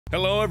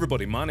Hello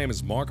everybody, my name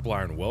is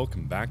Markiplier and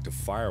welcome back to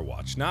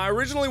Firewatch. Now I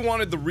originally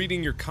wanted the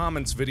reading your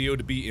comments video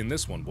to be in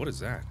this one. What is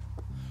that?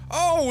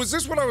 Oh, is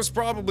this what I was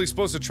probably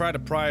supposed to try to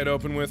pry it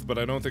open with, but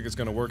I don't think it's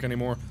gonna work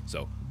anymore,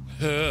 so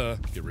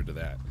get rid of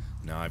that.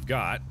 Now I've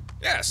got,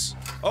 yes!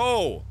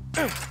 Oh!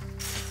 Well,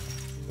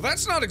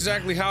 that's not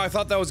exactly how I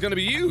thought that was gonna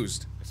be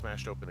used. I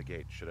smashed open the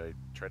gate. Should I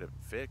try to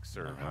fix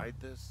or hide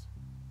this?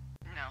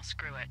 No,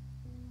 screw it.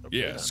 Okay,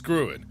 Yeah, then.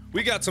 screw it.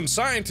 We got some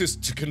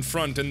scientists to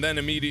confront and then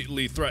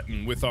immediately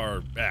threaten with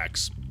our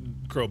axe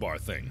crowbar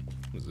thing.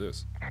 What is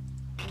this?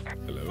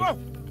 Hello? Whoa.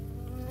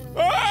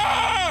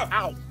 Ah!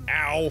 Ow!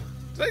 Ow!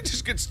 Did I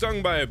just get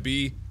stung by a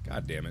bee?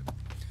 God damn it.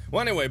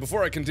 Well, anyway,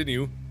 before I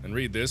continue and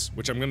read this,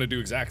 which I'm gonna do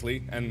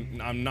exactly,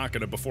 and I'm not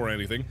gonna before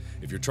anything,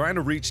 if you're trying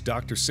to reach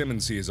Dr.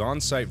 Simmons, he is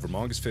on site from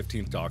August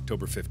 15th to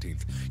October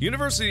 15th.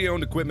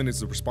 University-owned equipment is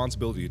the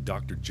responsibility of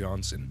Dr.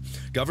 Johnson.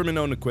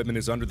 Government-owned equipment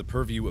is under the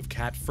purview of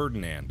Cat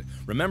Ferdinand.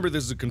 Remember,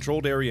 this is a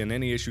controlled area and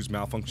any issues,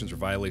 malfunctions, or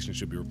violations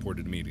should be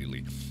reported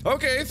immediately.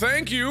 Okay,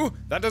 thank you!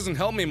 That doesn't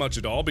help me much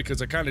at all because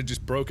I kinda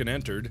just broke and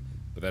entered,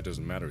 but that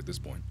doesn't matter at this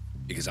point.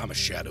 Because I'm a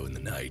shadow in the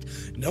night.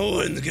 No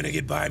one's gonna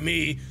get by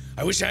me.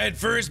 I wish I had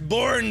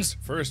firstborns.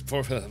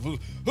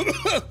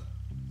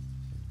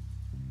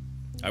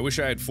 I wish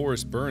I had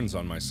Forrest Burns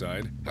on my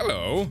side.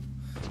 Hello.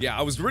 Yeah,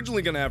 I was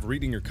originally gonna have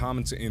reading your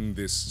comments in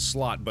this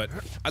slot, but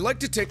I like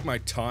to take my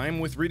time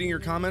with reading your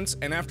comments,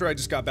 and after I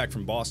just got back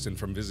from Boston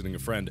from visiting a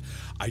friend,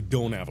 I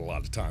don't have a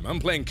lot of time. I'm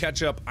playing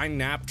catch up. I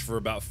napped for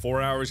about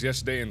 4 hours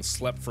yesterday and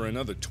slept for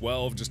another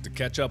 12 just to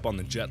catch up on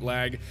the jet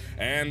lag,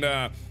 and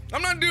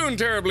I'm not doing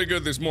terribly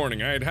good this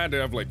morning. I had to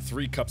have like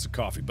 3 cups of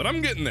coffee, but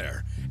I'm getting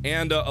there.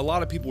 And a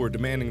lot of people were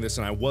demanding this,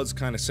 and I was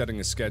kind of setting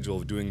a schedule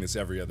of doing this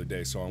every other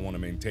day, so I want to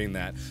maintain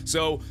that.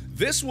 So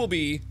this will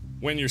be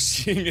when you're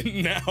seeing it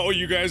now.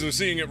 You guys are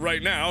seeing it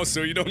right now,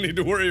 so you don't need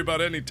to worry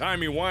about any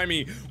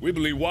timey-wimey,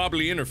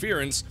 wibbly-wobbly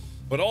interference.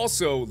 But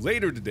also,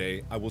 later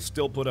today, I will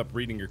still put up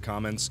reading your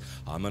comments.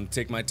 I'm gonna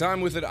take my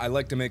time with it. I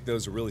like to make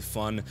those a really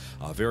fun,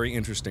 very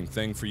interesting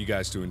thing for you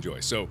guys to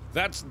enjoy. So,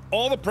 that's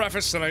all the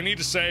preface that I need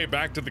to say.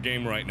 Back to the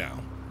game right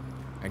now.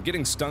 And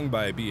getting stung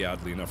by a bee,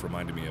 oddly enough,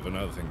 reminded me of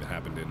another thing that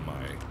happened in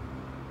my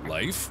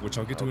life, which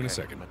I'll get to in a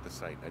second. I'm at the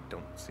site. I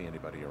don't see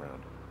anybody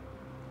around.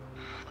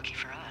 Lucky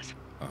for us.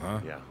 Uh-huh.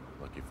 Yeah,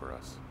 lucky for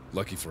us.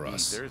 Lucky for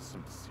us. There's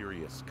some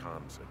serious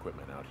comms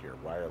equipment out here,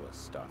 wireless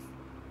stuff.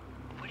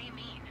 What do you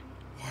mean?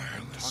 Wireless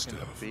I'm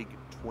talking stuff. a big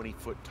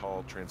 20-foot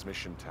tall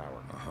transmission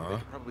tower. They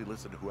can probably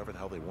listen to whoever the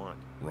hell they want.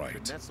 Right.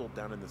 They're nestled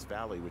down in this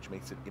valley, which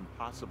makes it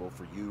impossible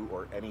for you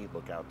or any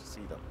lookout to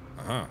see them.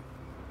 Uh-huh.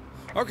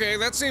 Okay,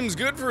 that seems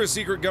good for a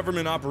secret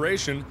government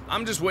operation.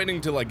 I'm just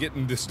waiting till I get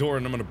in this door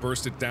and I'm gonna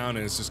burst it down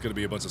and it's just gonna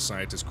be a bunch of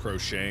scientists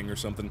crocheting or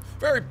something.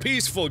 Very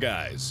peaceful,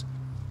 guys.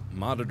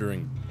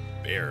 Monitoring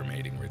bear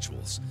mating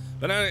rituals.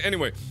 But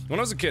anyway, when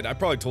I was a kid, I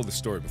probably told this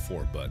story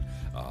before, but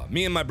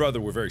me and my brother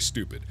were very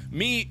stupid.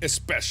 Me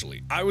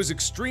especially. I was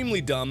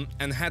extremely dumb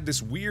and had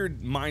this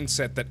weird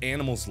mindset that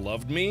animals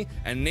loved me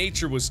and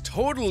nature was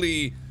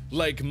totally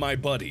like my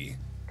buddy.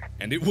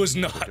 And it was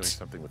They're not. doing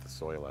something with the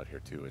soil out here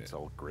too. It's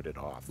all gridded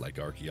off. Like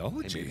Hey,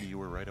 archaeology. maybe you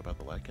were right about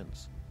the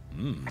lichens.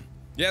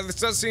 Yeah, this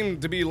does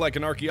seem to be like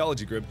an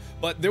archaeology grid,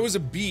 but there was a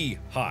bee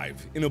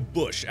hive in a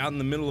bush out in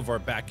the middle of our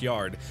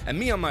backyard, and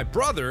me and my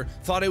brother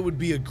thought it would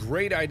be a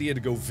great idea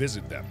to go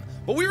visit them.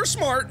 But we were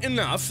smart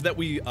enough that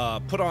we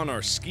put on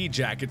our ski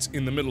jackets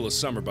in the middle of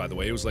summer, by the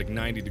way. It was like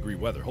 90-degree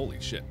weather. Holy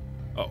shit.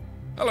 Oh,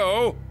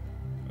 hello.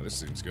 Oh, this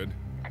seems good.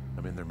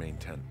 I'm in their main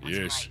tent.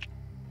 Yes.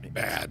 It's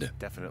Bad.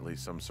 Definitely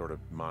some sort of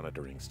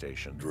monitoring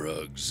station.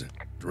 Drugs.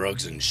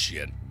 Drugs and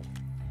shit.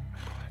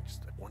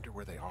 I wonder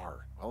where they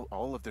are.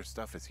 All of their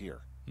stuff is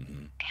here.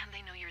 And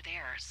they know you're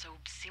there, so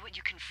see what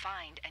you can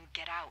find and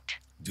get out.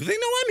 Do they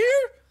know I'm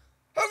here?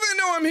 How do they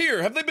know I'm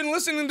here? Have they been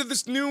listening to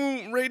this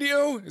new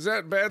radio? Is that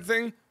a bad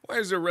thing? Why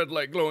is there a red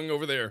light glowing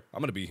over there? I'm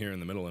gonna be here in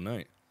the middle of the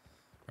night.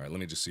 Alright, let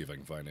me just see if I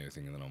can find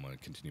anything and then I'm gonna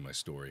continue my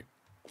story.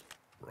 I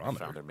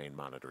Barometer. found their main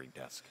monitoring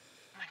desk.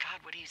 Oh my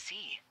god, what do you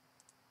see?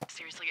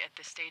 Seriously, at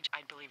this stage,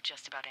 I'd believe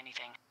just about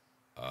anything.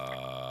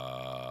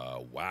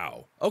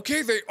 Wow.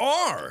 Okay, they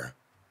are!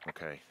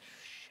 Okay.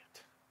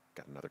 Shit.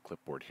 Got another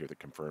clipboard here that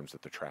confirms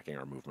that they're tracking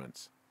our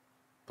movements.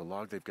 The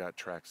log they've got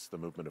tracks the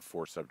movement of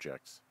 4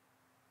 subjects.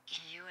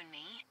 You and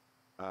me?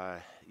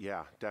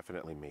 Yeah,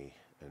 definitely me.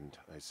 And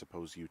I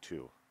suppose you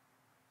too.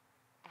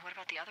 What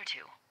about the other 2?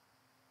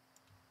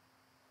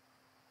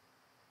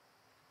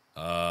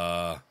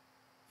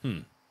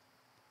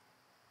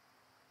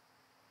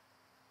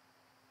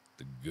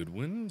 The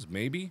Goodwins,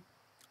 maybe?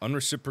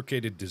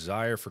 Unreciprocated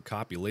desire for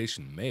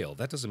copulation, male.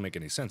 That doesn't make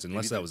any sense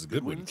unless Maybe that the was a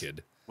Goodwin Goodwins?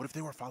 kid. What if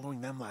they were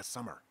following them last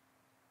summer?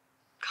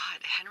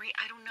 God, Henry,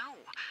 I don't know.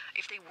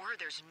 If they were,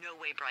 there's no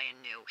way Brian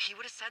knew. He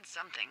would have said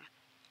something.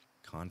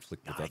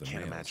 Conflict with I other can't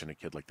males. imagine a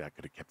kid like that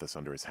could have kept this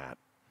under his hat.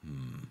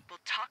 We'll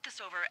talk this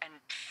over and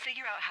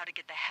figure out how to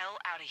get the hell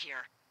out of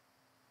here.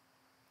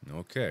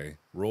 Okay.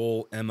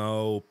 Roll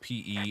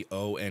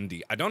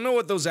M-O-P-E-O-N-D. I don't know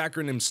what those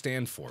acronyms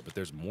stand for, but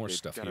there's more They've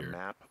stuff got here. a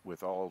map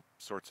with all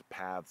sorts of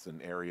paths and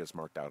areas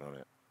marked out on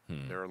it.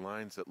 There are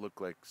lines that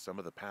look like some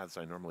of the paths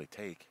I normally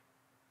take.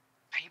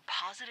 Are you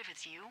positive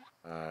it's you?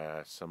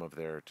 Some of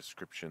their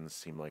descriptions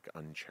seem like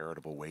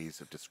uncharitable ways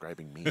of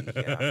describing me,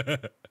 yeah.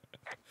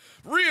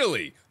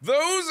 Really?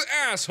 Those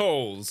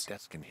assholes!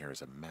 Desk in here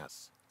is a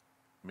mess.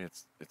 I mean,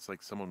 it's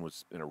like someone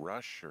was in a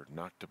rush or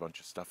knocked a bunch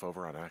of stuff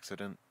over on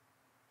accident.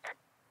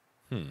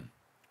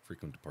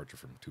 Frequent departure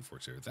from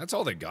 240. That's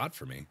all they got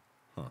for me.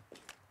 Huh.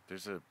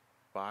 There's a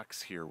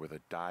box here with a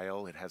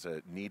dial. It has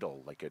a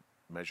needle, like it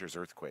measures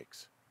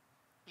earthquakes.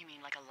 You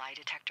mean like a lie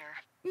detector?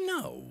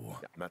 No.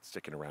 Yeah, I'm not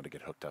sticking around to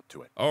get hooked up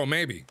to it. Oh,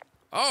 maybe.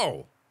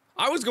 Oh!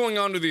 I was going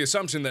on to the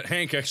assumption that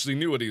Hank actually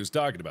knew what he was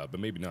talking about, but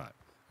maybe not.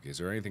 Okay, is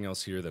there anything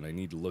else here that I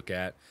need to look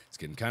at? It's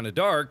getting kind of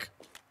dark.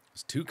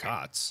 There's 2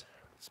 cots.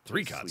 This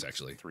 3 place cots, sleeps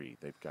actually. 3.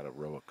 They've got a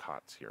row of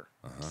cots here.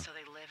 So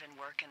they live and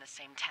work in the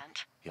same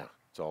tent? Yeah,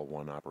 it's all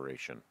one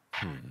operation.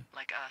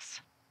 Like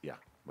us. Yeah,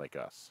 like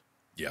us.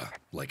 Yeah,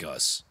 like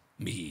us.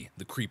 Me,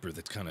 the creeper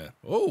that's kind of...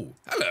 Oh,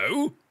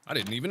 hello! I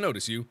didn't even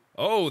notice you.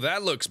 Oh,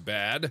 that looks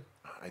bad.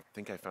 I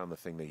think I found the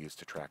thing they used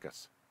to track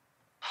us.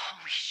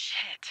 Holy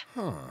shit.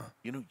 Huh.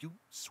 You know, you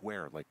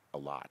swear like a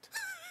lot.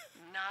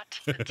 Not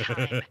the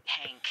time,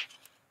 Hank.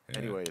 Yeah.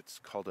 Anyway, it's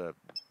called a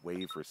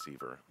wave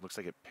receiver. Looks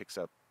like it picks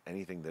up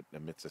anything that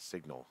emits a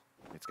signal.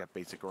 It's got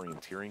basic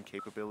orienteering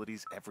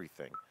capabilities,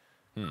 everything.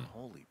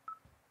 Holy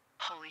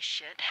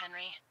shit,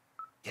 Henry.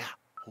 Yeah,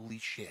 holy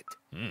shit.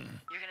 You're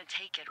gonna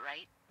take it,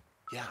 right?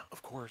 Yeah,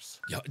 of course.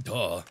 Yeah,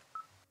 duh.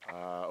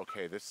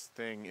 Okay, this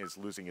thing is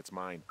losing its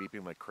mind,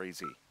 beeping like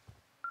crazy.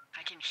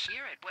 I can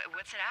hear it.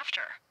 What's it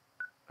after?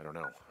 I don't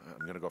know.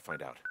 I'm gonna go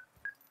find out.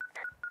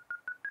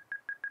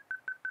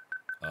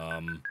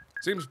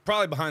 Seems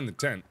probably behind the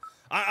tent.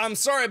 I'm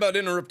sorry about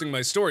interrupting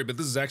my story, but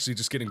this is actually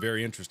just getting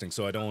very interesting,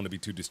 so I don't want to be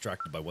too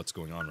distracted by what's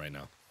going on right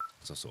now.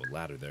 There's also a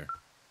ladder there.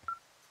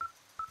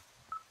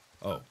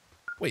 Oh,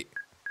 wait.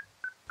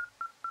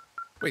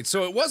 Wait,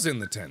 so it was in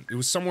the tent. It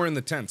was somewhere in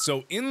the tent.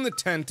 So in the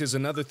tent is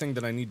another thing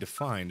that I need to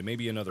find.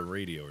 Maybe another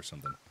radio or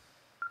something.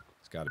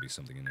 There's got to be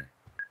something in there.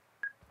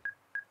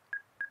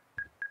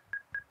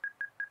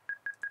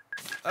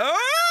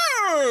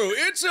 Oh!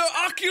 It's an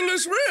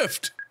Oculus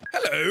Rift!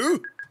 Hello!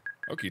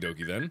 Okie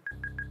dokie then.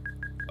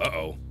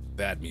 Uh-oh.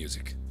 Bad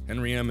music.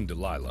 Henry M. and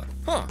Delilah.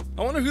 Huh.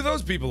 I wonder who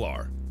those people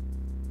are.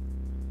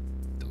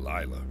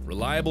 Delilah.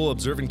 Reliable,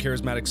 observant,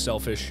 charismatic,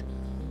 selfish,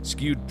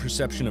 skewed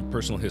perception of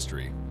personal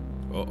history.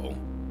 Uh-oh.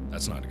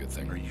 That's not a good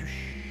thing. Are you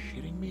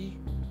shitting me?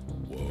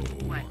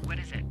 Whoa. What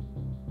is it?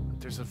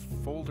 There's a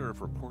folder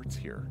of reports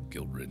here.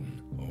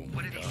 Guilt-ridden. Oh my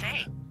What did they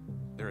say?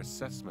 They're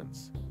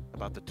assessments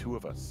about the 2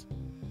 of us.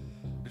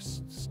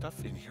 There's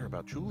stuff in here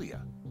about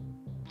Julia.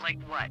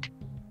 Like what?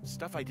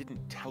 Stuff I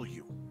didn't tell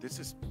you. This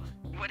is...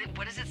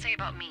 What does it say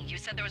about me? You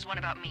said there was one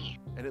about me.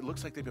 And it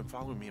looks like they've been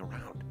following me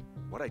around.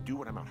 What I do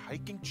when I'm out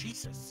hiking?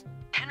 Jesus.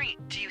 Henry,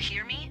 do you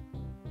hear me?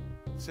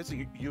 It says that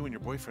you and your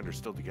boyfriend are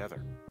still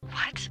together.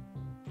 What?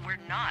 We're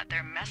not.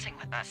 They're messing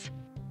with us.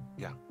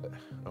 Yeah,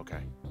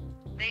 okay.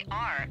 They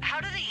are.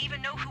 How do they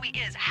even know who he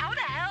is? How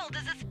the hell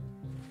does this...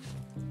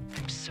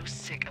 I'm so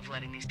sick of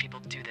letting these people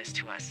do this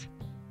to us.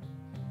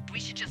 We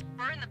should just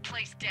burn the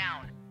place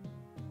down.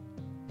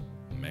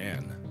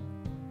 Man.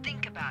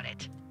 Think about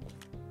it.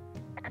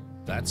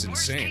 That's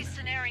insane. Worst case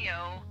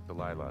scenario.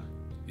 Delilah,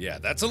 Yeah,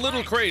 that's a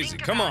little What? crazy.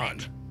 Think Come about on.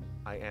 it.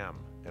 I am,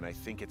 and I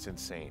think it's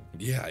insane.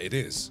 Yeah, it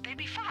is. They'd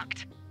be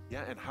fucked.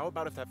 Yeah, and how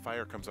about if that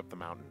fire comes up the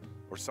mountain?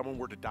 Or someone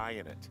were to die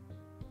in it?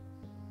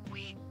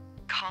 We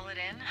call it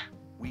in?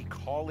 We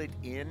call it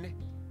in?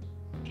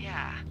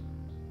 Yeah.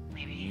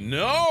 Maybe.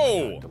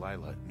 No!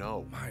 Delilah,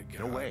 no. My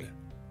No God. way.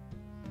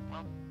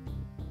 Well,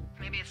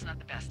 maybe it's not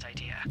the best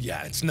idea.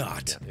 Yeah, it's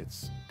not. Yeah,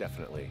 it's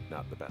definitely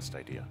not the best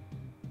idea.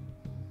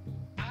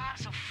 Ah,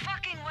 so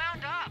fucking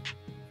wound up.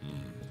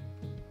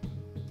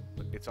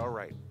 But it's all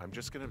right. I'm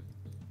just gonna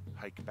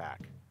hike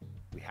back.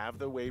 We have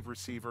the wave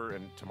receiver,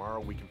 and tomorrow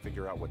we can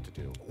figure out what to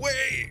do.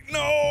 Wait,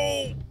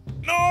 no!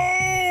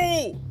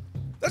 No!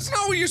 That's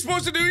not what you're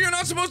supposed to do. You're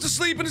not supposed to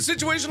sleep in a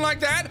situation like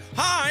that.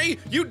 Hi,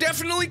 you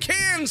definitely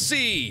can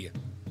see.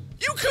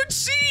 You could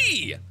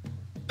see.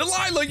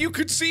 Delilah, you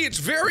could see. It's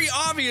very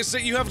obvious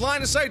that you have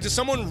line of sight to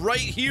someone right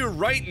here,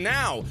 right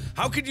now.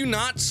 How could you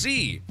not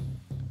see?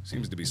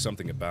 Seems to be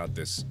something about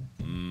this.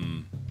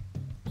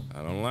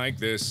 I don't like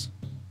this.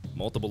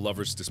 Multiple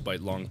lovers despite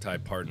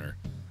long-time partner.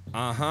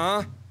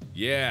 Uh-huh.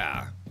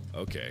 Yeah.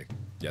 Okay.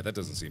 Yeah, that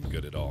doesn't seem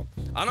good at all.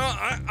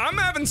 I'm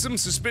having some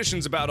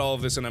suspicions about all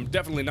of this, and I'm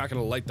definitely not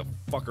gonna light the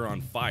fucker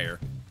on fire.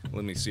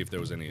 Let me see if there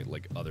was any,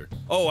 like, other...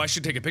 Oh, I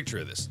should take a picture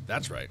of this.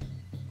 That's right.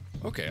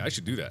 Okay, I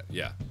should do that.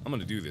 Yeah, I'm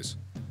gonna do this.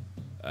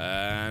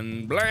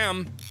 And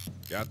blam!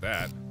 Got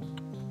that.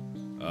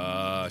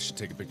 Should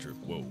take a picture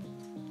of... Whoa.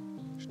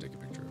 Should take a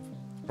picture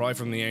of... Probably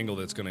from the angle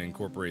that's gonna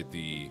incorporate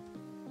the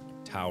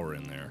tower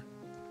in there.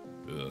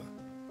 Ugh.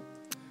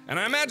 And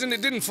I imagine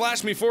it didn't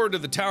flash me forward to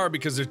the tower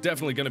because there's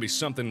definitely gonna be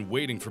something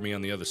waiting for me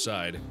on the other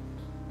side.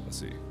 Let's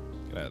see.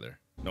 Get out of there.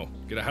 No,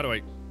 get out. How do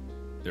I...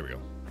 There we go.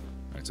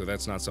 Alright, so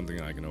that's not something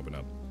I can open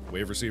up.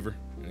 Wave receiver?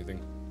 Anything?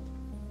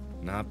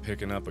 Not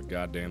picking up a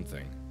goddamn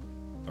thing.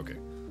 Okay.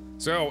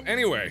 So,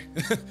 anyway,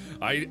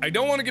 I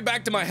don't want to get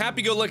back to my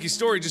happy-go-lucky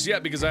story just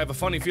yet because I have a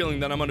funny feeling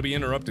that I'm going to be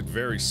interrupted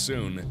very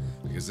soon.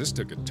 Because this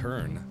took a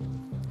turn.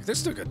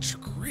 This took a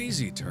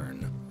crazy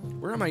turn.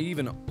 Where am I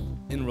even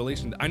in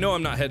relation to— I know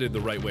I'm not headed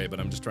the right way, but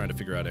I'm just trying to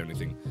figure out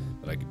anything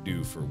that I could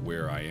do for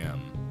where I am.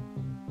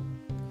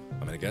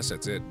 I mean, I guess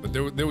that's it. But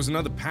there was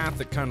another path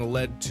that kind of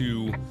led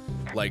to,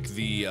 like,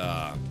 the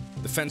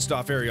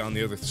fenced-off area on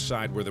the other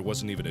side where there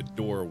wasn't even a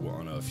door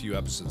on a few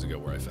episodes ago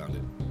where I found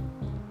it.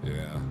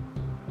 Yeah.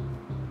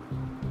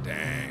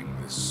 Dang,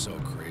 this is so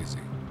crazy.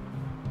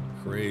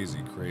 Crazy,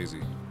 crazy.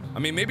 I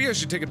mean, maybe I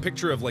should take a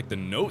picture of, like, the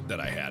note that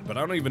I had, but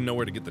I don't even know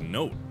where to get the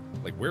note.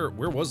 Like, where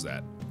was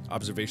that?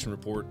 Observation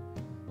report?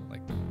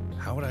 Like,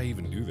 how would I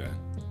even do that?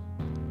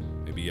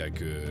 Maybe I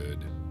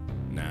could—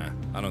 Nah,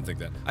 I don't think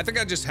that. I think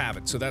I just have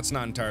it, so that's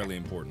not entirely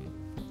important.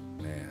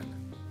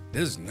 Man,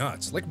 this is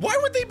nuts. Like, why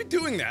would they be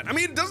doing that? I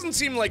mean, it doesn't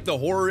seem like the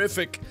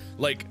horrific,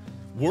 like,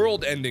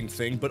 world-ending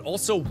thing, but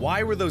also,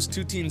 why were those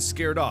two teens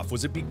scared off?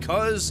 Was it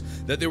because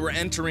that they were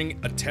entering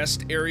a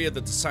test area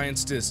that the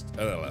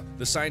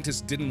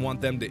scientists didn't want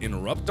them to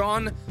interrupt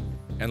on?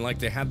 And, like,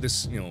 they had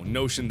this, you know,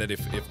 notion that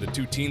if the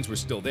two teens were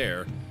still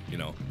there, you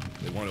know,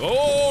 they wanted—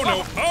 Oh,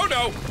 no! Oh,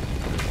 no!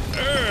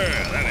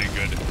 That ain't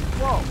good.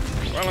 Whoa!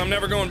 Well, I'm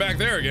never going back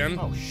there again.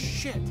 Oh,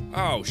 shit!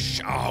 Oh,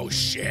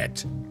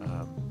 shit!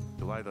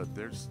 Delilah,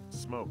 there's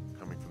smoke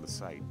coming from the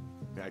site.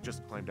 I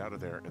just climbed out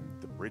of there and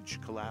the bridge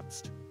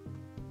collapsed.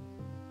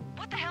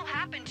 What the hell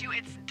happened to you?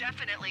 It's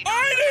definitely not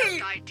I the didn't—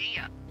 best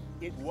idea.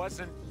 It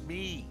wasn't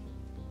me.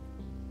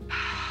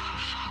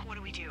 What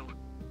do we do?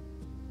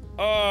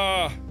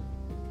 Call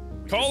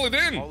it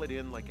in! Call it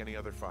in like any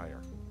other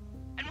fire.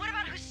 And what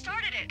about who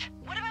started it?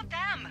 What about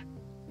them?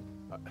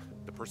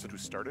 The person who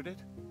started it?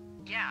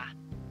 Yeah.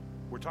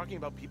 We're talking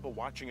about people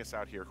watching us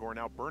out here who are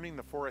now burning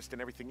the forest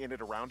and everything in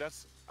it around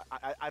us.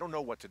 I don't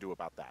know what to do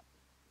about that.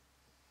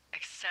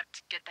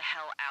 Except get the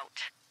hell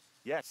out.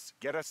 Yes,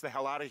 get us the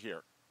hell out of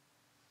here.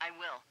 I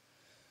will.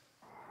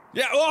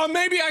 Yeah, well,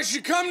 maybe I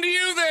should come to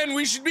you then.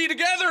 We should be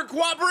together.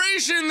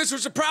 Cooperation. This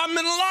was a problem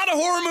in a lot of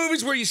horror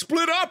movies where you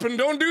split up and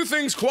don't do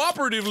things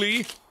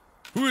cooperatively.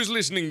 Who is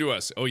listening to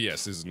us? Oh,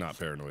 yes, this is not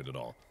paranoid at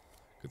all.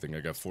 Good thing I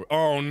got 4.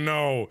 Oh,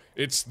 no.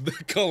 It's the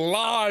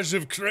collage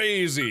of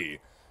crazy.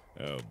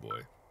 Oh,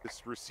 boy.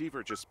 This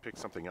receiver just picked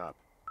something up.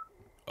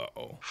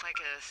 Uh-oh. It's like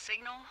a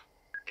signal.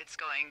 It's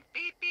going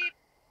beep, beep.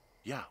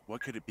 Yeah,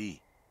 what could it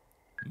be?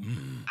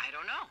 I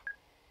don't know.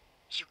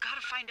 You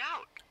gotta find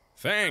out.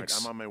 Thanks.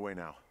 Right, I'm on my way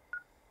now.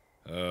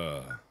 You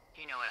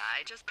know what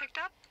I just picked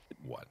up?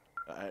 What?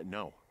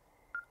 No.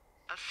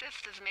 A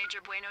fifth of Major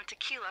Bueno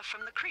tequila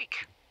from the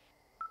creek.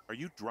 Are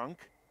you drunk?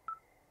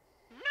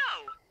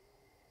 No!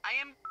 I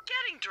am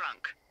getting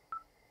drunk.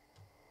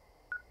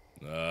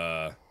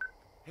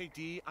 Hey,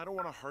 D, I don't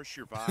want to harsh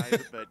your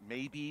vibe, but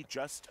maybe,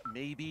 just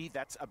maybe,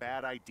 that's a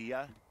bad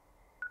idea.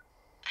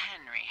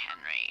 Henry.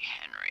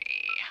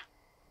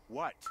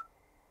 What?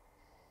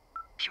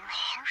 You're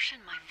harshing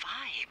my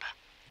vibe.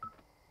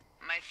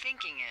 My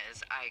thinking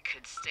is I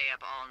could stay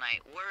up all night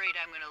worried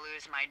I'm gonna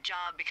lose my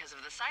job because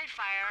of the side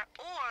fire,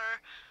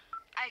 or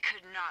I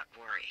could not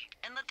worry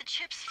and let the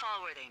chips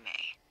fall where they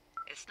may.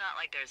 It's not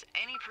like there's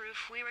any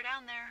proof we were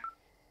down there.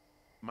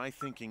 My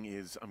thinking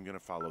is I'm gonna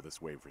follow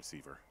this wave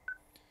receiver.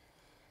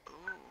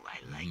 Ooh, I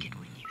like it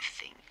when you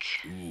think.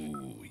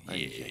 Ooh,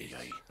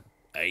 yeah.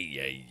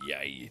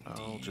 Ay,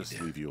 I'll just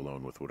leave you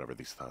alone with whatever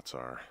these thoughts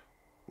are.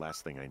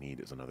 Last thing I need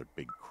is another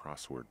big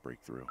crossword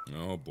breakthrough.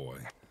 Oh, boy.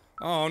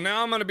 Oh,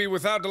 now I'm gonna be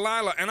without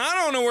Delilah, and I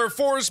don't know where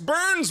Forrest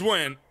Burns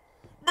went.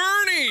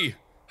 Bernie!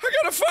 I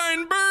gotta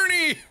find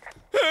Bernie!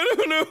 I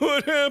don't know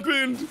what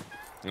happened.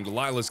 And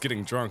Delilah's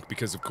getting drunk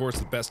because, of course,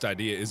 the best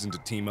idea isn't to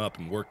team up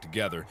and work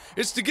together.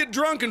 It's to get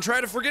drunk and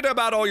try to forget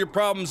about all your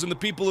problems and the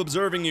people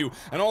observing you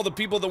and all the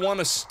people that want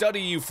to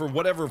study you for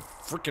whatever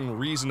frickin'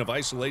 reason of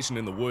isolation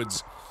in the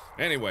woods.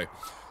 Anyway,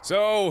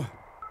 so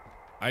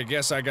I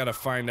guess I gotta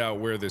find out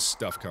where this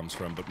stuff comes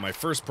from, but my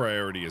first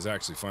priority is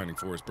actually finding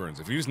Forrest Burns.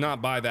 If he's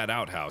not by that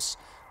outhouse,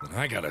 then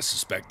I gotta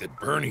suspect that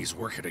Bernie's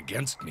working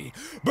against me.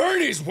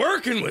 Bernie's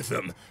working with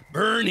them!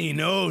 Bernie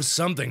knows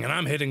something and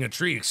I'm hitting a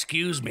tree,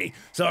 excuse me.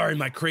 Sorry,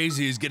 my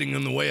crazy is getting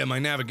in the way of my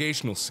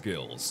navigational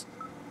skills.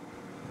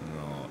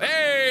 No.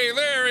 Hey,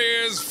 there he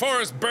is!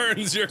 Forrest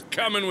Burns, you're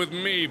coming with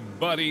me,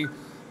 buddy.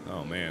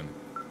 Oh, man.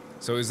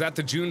 So is that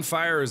the June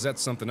fire or is that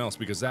something else?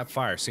 Because that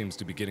fire seems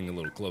to be getting a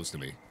little close to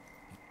me.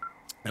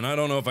 And I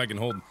don't know if I can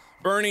hold—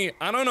 Bernie,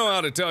 I don't know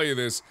how to tell you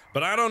this,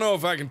 but I don't know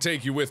if I can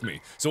take you with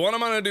me. So what I'm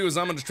gonna do is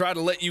I'm gonna try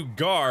to let you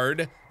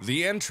guard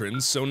the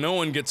entrance so no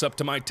one gets up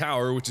to my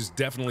tower, which is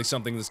definitely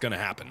something that's gonna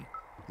happen.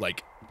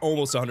 Like,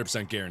 almost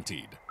 100%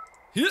 guaranteed.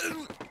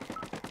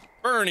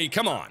 Bernie,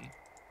 come on.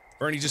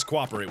 Bernie, just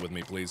cooperate with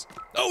me, please.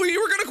 Oh,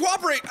 you were gonna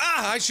cooperate!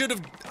 Ah, I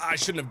shouldn't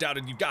have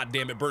doubted you, god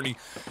damn it, Bernie.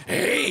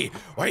 Hey,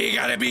 why you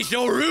gotta be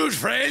so rude,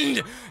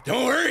 friend?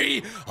 Don't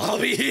worry, I'll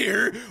be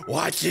here,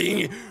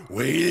 watching,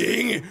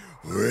 waiting,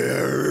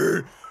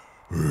 wherever.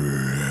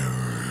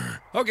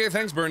 Okay,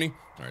 thanks, Bernie.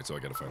 Alright, so I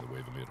gotta find the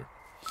wave emitter.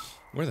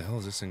 Where the hell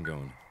is this thing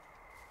going?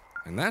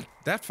 And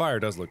that fire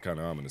does look kind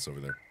of ominous over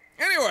there.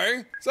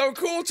 Anyway, so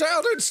cool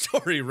childhood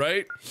story,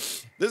 right?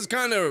 This is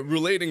kind of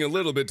relating a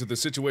little bit to the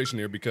situation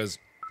here because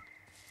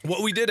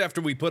what we did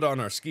after we put on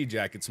our ski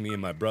jackets, me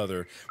and my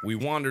brother, we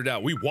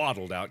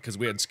waddled out because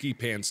we had ski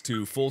pants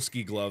too, full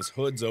ski gloves,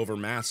 hoods over,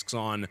 masks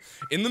on,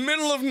 in the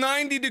middle of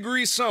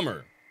 90-degree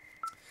summer.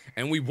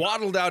 And we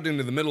waddled out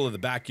into the middle of the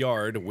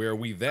backyard where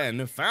we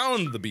then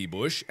found the bee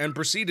bush and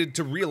proceeded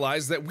to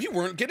realize that we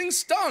weren't getting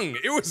stung.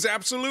 It was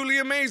absolutely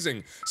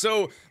amazing.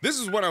 So this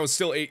is when I was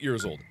still 8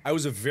 years old. I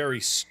was a very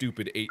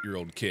stupid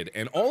 8-year-old kid,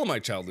 and all of my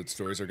childhood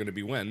stories are going to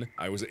be when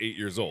I was 8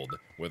 years old,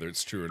 whether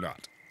it's true or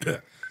not.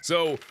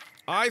 So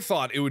I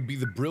thought it would be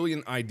the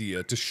brilliant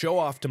idea to show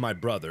off to my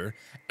brother,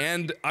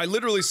 and I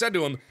literally said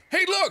to him,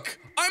 "Hey, look,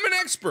 I'm an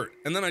expert!"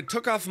 And then I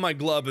took off my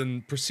glove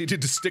and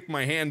proceeded to stick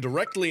my hand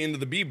directly into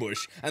the bee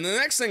bush, and the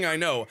next thing I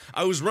know,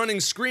 I was running,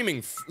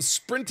 screaming,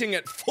 sprinting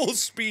at full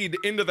speed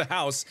into the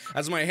house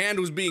as my hand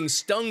was being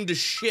stung to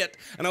shit,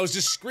 and I was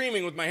just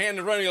screaming with my hand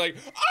and running like,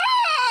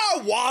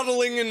 ah!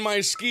 Waddling in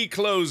my ski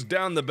clothes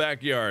down the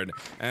backyard.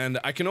 And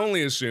I can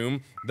only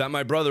assume that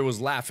my brother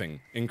was laughing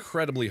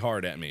incredibly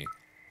hard at me.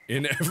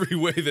 In every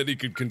way that he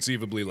could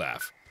conceivably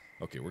laugh.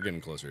 Okay, we're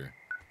getting closer here.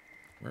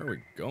 Where are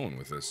we going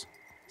with this?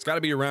 It's gotta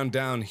be around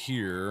down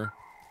here.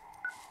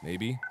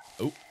 Maybe.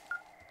 Oh.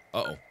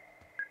 Uh-oh.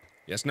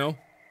 Yes, no?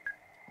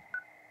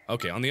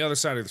 Okay, on the other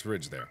side of this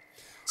ridge there.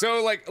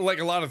 So, like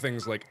a lot of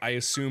things, like, I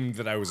assumed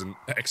that I was an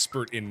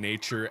expert in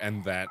nature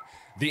and that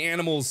the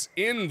animals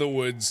in the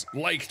woods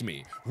liked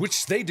me,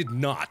 which they did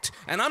not.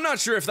 And I'm not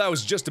sure if that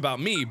was just about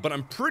me, but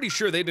I'm pretty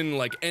sure they didn't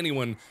like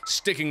anyone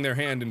sticking their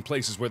hand in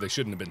places where they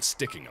shouldn't have been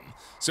sticking them.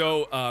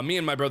 So, me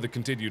and my brother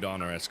continued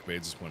on our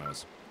escapades when I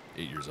was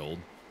 8 years old.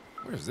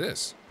 Where's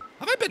this?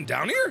 Have I been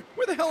down here?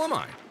 Where the hell am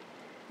I?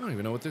 I don't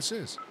even know what this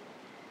is.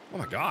 Oh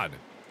my god.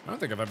 I don't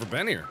think I've ever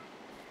been here.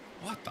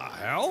 What the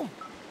hell?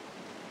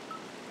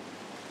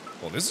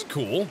 Well, this is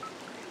cool.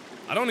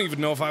 I don't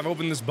even know if I've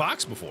opened this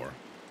box before.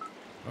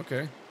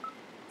 Okay.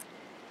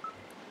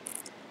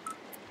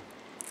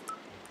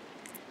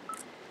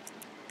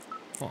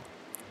 Huh.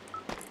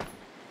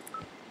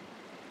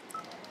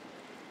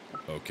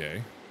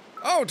 Okay.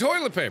 Oh,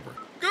 toilet paper!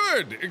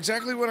 Good!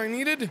 Exactly what I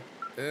needed?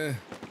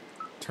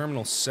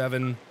 Terminal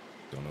 7.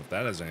 Don't know if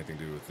that has anything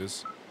to do with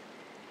this.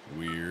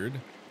 Weird.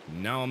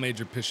 Now a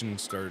major piston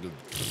started...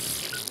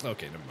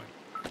 Okay, never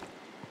mind.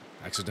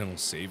 Accidental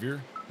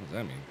savior? What does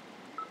that mean?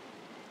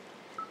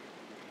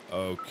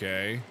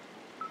 Okay.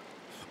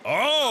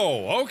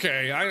 Oh,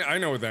 okay. I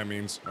know what that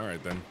means.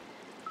 Alright then.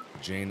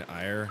 Jane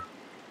Eyre.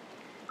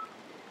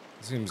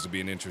 Seems to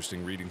be an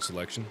interesting reading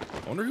selection.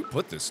 I wonder who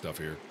put this stuff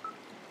here.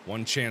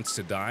 One chance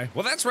to die.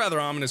 Well, that's rather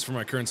ominous for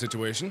my current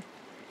situation.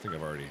 I think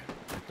I've already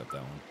picked up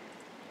that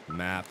one.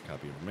 Map,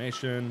 copy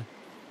information.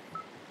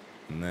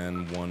 And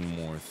then one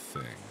more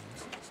thing.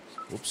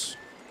 Whoops.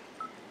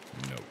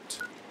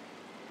 Note.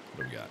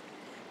 What do we got?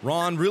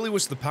 Ron, really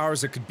wish the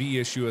powers that could be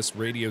issue us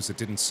radios that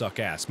didn't suck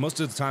ass. Most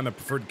of the time I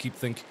prefer to keep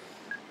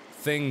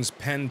things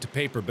pen to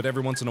paper, but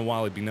every once in a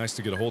while it'd be nice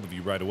to get a hold of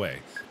you right away.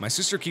 My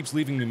sister keeps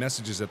leaving me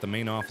messages at the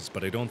main office,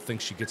 but I don't think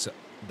she gets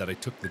that I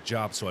took the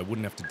job so I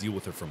wouldn't have to deal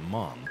with her from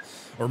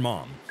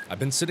Mom. I've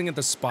been sitting at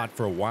the spot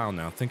for a while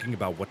now thinking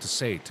about what to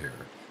say to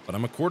her, but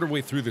I'm a quarter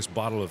way through this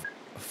bottle of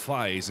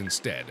Flies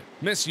instead.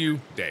 Miss you,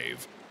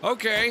 Dave.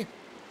 Okay.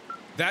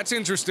 That's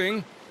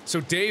interesting.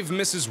 So Dave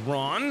misses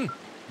Ron?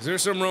 Is there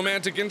some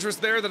romantic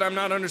interest there that I'm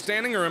not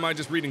understanding, or am I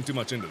just reading too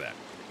much into that?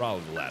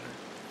 Probably the latter.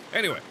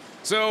 Anyway,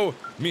 so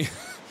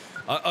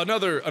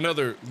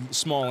another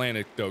small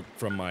anecdote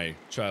from my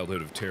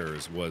childhood of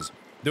terrors was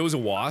there was a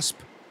wasp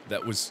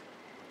that was.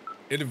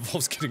 It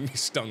involves getting me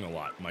stung a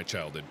lot in my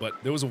childhood,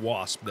 but there was a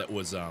wasp that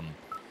was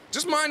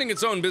just minding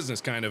its own business,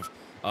 kind of,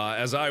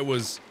 as I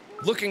was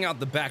looking out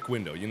the back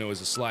window. You know,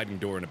 there's a sliding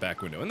door in a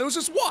back window, and there was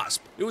this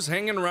wasp. It was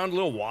hanging around a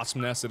little wasp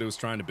nest that it was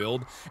trying to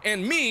build,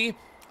 and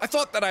I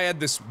thought that I had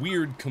this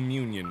weird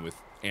communion with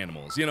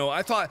animals. You know,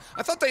 I thought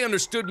they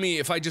understood me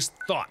if I just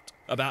thought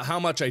about how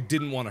much I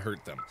didn't want to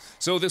hurt them.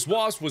 So this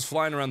wasp was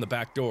flying around the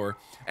back door,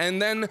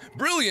 and then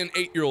brilliant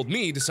 8-year-old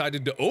me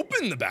decided to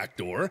open the back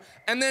door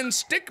and then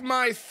stick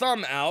my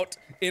thumb out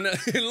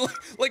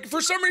like for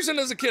some reason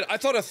as a kid, I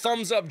thought a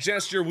thumbs up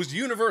gesture was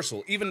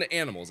universal, even to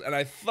animals, and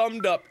I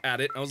thumbed up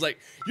at it. I was like,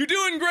 "You're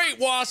doing great,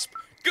 wasp!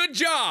 Good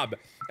job!"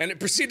 And it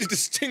proceeded to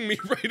sting me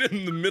right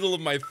in the middle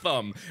of my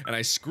thumb, and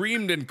I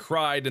screamed and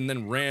cried and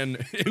then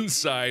ran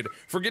inside,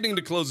 forgetting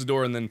to close the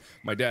door, and then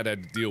my dad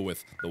had to deal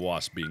with the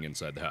wasp being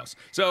inside the house.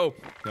 So,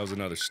 that was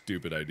another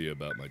stupid idea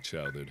about my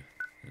childhood.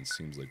 And it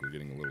seems like we're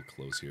getting a little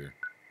close here.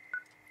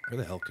 Where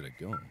the hell could it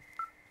go?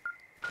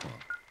 Huh.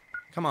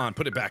 Come on,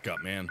 put it back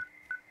up, man.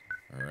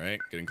 Alright,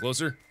 getting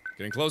closer.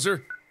 Getting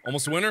closer.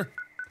 Almost a winner.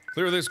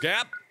 Clear this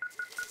gap.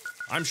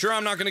 I'm sure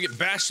I'm not gonna get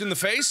bashed in the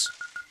face.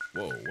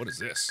 Whoa, what is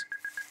this?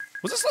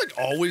 Was this, like,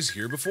 always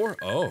here before?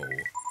 Oh.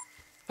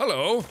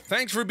 Hello.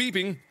 Thanks for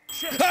beeping.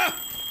 Shit. Ah!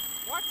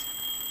 What?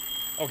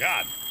 Oh,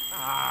 God.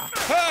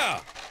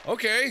 Ah!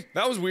 Okay,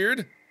 that was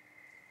weird.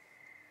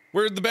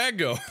 Where'd the bag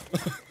go?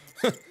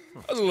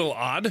 That was a little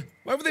odd.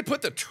 Why would they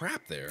put the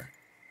trap there?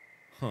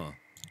 Huh.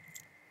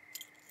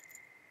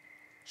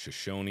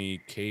 Shoshone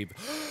Cave.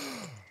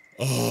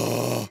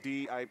 Oh!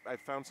 I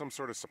found some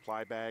sort of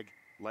supply bag,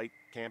 light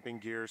camping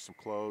gear, some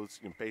clothes,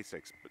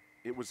 basics, but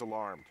it was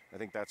alarmed. I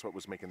think that's what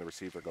was making the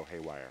receiver go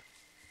haywire.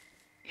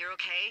 You're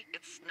okay?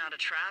 It's not a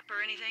trap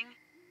or anything?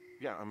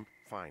 Yeah, I'm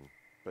fine,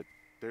 but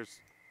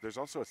there's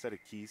also a set of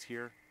keys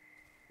here.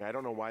 Now, I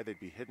don't know why they'd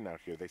be hidden out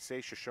here. They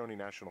say Shoshone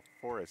National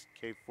Forest,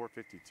 Cave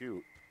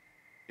 452.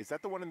 Is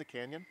that the one in the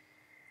canyon?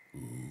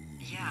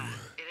 Yeah,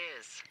 it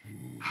is.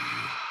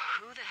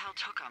 Who the hell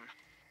took them?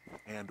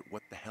 And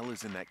what the hell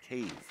is in that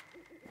cave?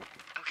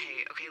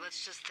 Okay,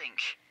 let's just think.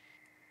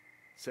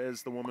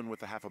 Says the woman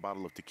with a half a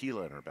bottle of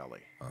tequila in her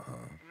belly.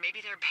 Maybe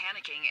they're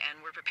panicking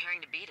and we're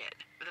preparing to beat it.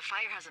 The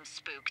fire has them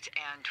spooked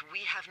and we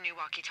have new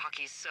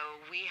walkie-talkies, so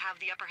we have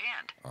the upper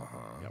hand.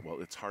 Yeah,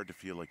 well, it's hard to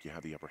feel like you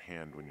have the upper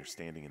hand when you're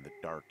standing in the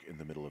dark in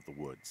the middle of the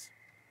woods.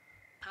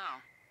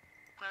 Oh.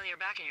 Well, you're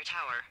back in your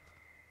tower.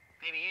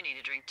 Maybe you need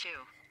a drink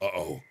too.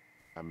 Uh-oh.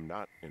 I'm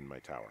not in my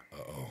tower.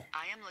 Uh-oh.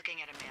 I am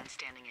looking at a man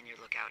standing in your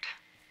lookout.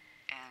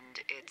 And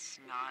it's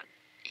not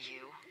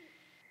you?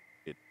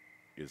 It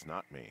is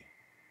not me.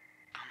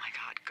 Oh my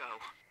god, go.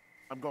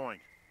 I'm going.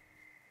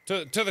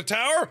 To the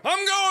tower?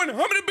 I'm going! I'm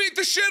gonna beat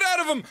the shit out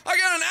of him! I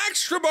got an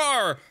extra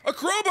bar! A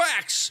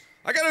crowbax!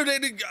 I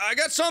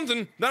got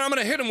something that I'm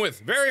gonna hit him with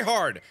very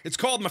hard. It's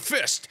called my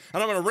fist,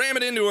 and I'm gonna ram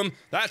it into him.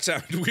 That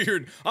sounded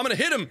weird. I'm gonna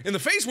hit him in the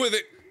face with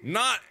it,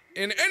 not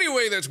in any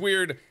way that's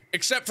weird,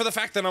 except for the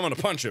fact that I'm gonna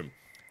punch him.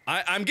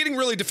 I'm getting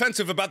really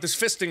defensive about this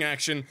fisting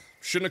action.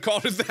 Shouldn't have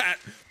called it that,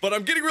 but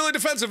I'm getting really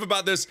defensive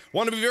about this.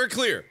 Want to be very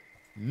clear.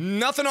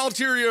 Nothing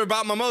ulterior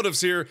about my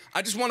motives here.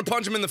 I just want to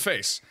punch him in the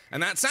face.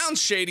 And that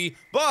sounds shady,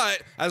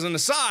 but as an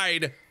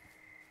aside,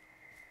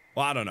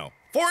 well, I don't know.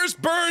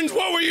 Forrest Burns,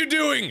 what were you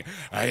doing?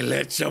 I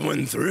let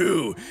someone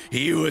through.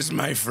 He was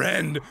my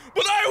friend.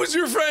 But I was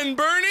your friend,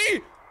 Bernie.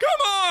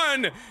 Come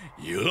on.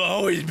 You'll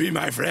always be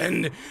my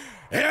friend.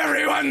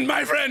 Everyone's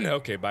my friend.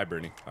 Okay, bye,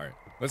 Bernie. All right,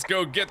 let's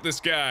go get this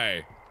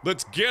guy.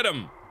 Let's get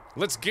him.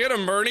 Let's get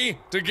him, Bernie.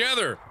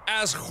 Together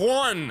as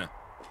one.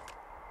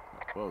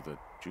 Whoa, the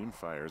June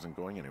fire isn't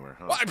going anywhere,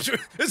 huh? What?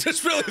 Is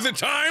this really the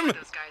time?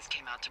 Those guys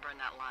came out to burn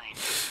that line.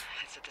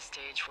 It's at the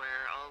stage where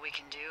all we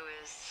can do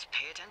is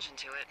pay attention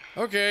to it.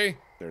 Okay.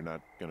 They're not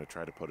gonna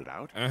try to put it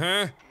out?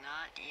 Uh-huh.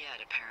 Not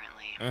yet,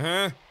 apparently.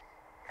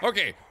 Uh-huh.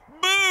 Okay.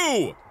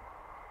 Boo!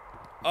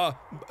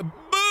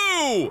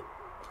 Boo!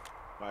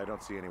 I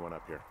don't see anyone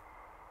up here.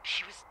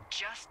 He was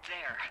just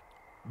there.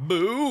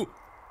 Boo!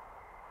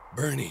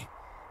 Bernie,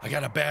 I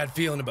got a bad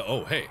feeling about—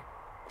 oh, hey.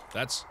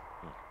 That's—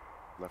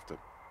 Left a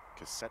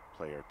cassette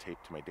player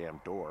taped to my damn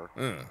door.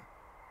 I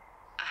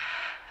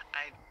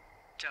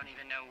don't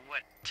even know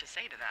what to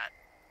say to that.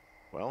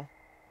 Well,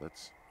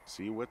 let's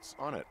see what's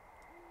on it.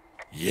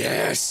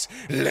 Yes!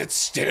 Let's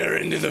stare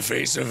into the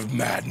face of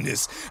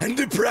madness and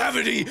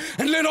depravity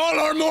and let all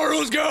our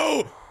morals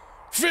go!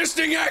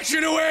 Fisting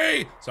action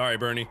away! Sorry,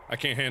 Bernie. I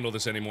can't handle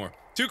this anymore.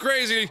 Too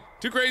crazy.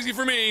 Too crazy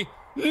for me.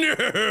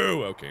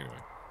 No! Okay, anyway.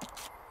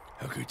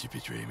 How could you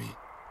betray me?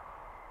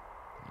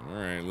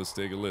 Alright, let's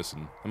take a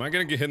listen. Am I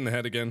gonna get hit in the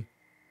head again?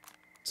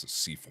 It's a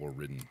C4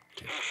 ridden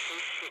kid.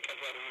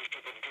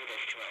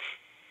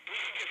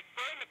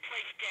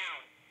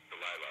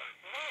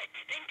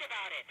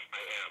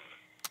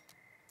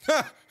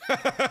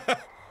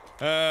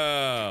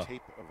 Oh.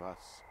 Tape of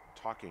us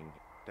talking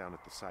down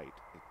at the site.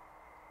 It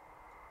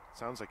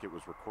sounds like it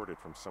was recorded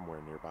from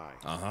somewhere nearby.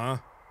 Uh-huh.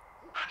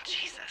 Oh,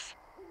 Jesus.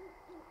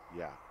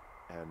 Yeah,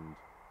 and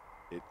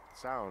it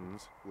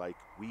sounds like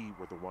we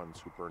were the ones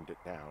who burned it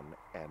down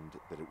and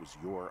that it was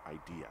your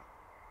idea.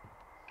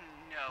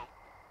 No.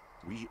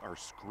 We are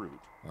screwed.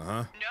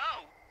 Uh-huh.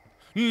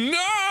 No!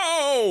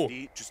 No!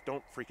 Dee, just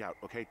don't freak out,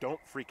 okay? Don't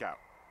freak out.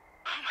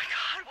 Oh my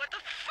god, what the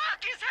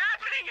fuck is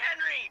happening,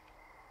 Henry?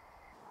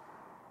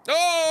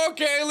 Oh,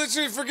 okay, let's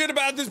just forget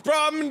about this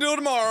problem until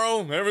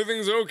tomorrow.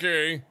 Everything's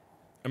okay.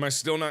 Am I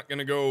still not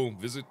gonna go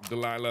visit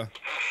Delilah?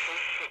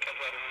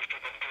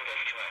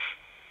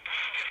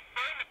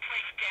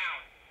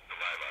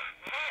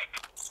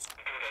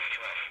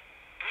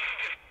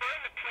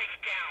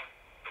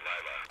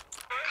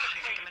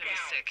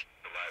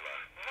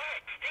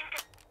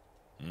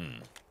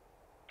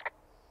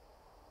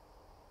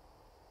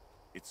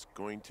 It's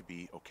going to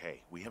be okay.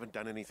 We haven't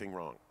done anything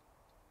wrong.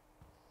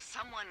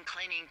 Someone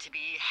claiming to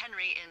be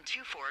Henry in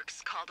Two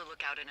Forks called a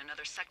lookout in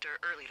another sector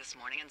early this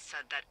morning and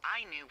said that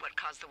I knew what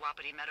caused the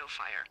Wapiti Meadow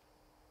fire.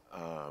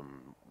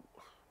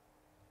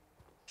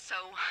 So,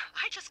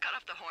 I just got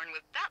off the horn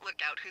with that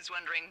lookout who's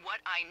wondering what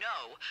I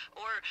know,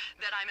 or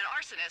that I'm an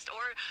arsonist,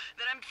 or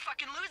that I'm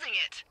fucking losing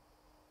it.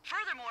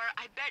 Furthermore,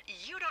 I bet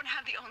you don't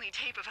have the only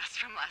tape of us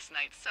from last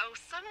night, so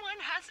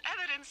someone has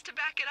evidence to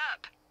back it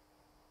up.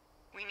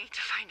 We need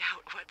to find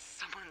out what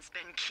someone's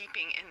been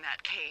keeping in that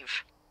cave.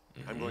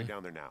 I'm going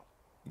down there now.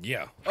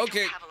 Yeah, We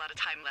okay. don't have a lot of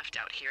time left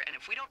out here, and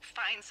if we don't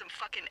find some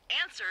fucking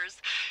answers,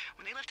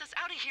 when they lift us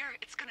out of here,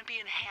 it's gonna be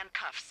in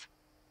handcuffs.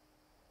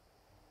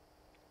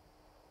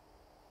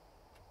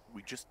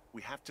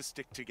 we have to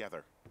stick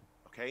together,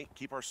 okay?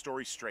 Keep our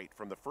story straight.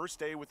 From the first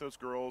day with those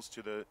girls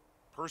to the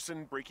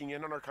person breaking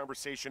in on our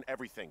conversation,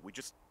 everything. We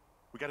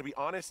gotta be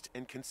honest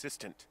and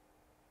consistent.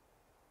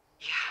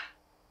 Yeah,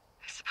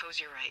 I suppose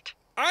you're right.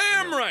 I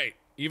am right!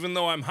 Even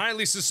though I'm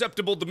highly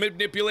susceptible to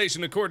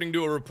manipulation according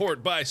to a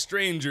report by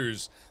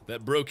strangers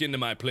that broke into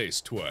my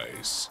place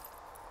twice.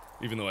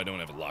 Even though I don't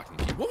have a lock and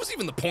key. What was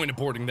even the point of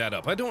boarding that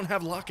up? I don't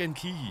have lock and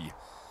key.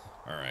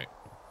 Alright.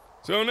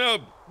 So now,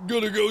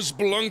 gotta go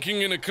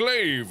spelunking in a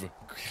cave.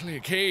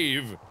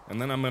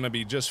 And then I'm gonna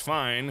be just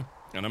fine.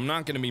 And I'm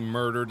not gonna be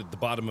murdered at the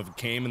bottom of a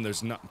cave and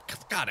there's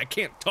not- God, I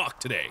can't talk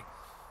today.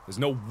 There's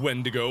no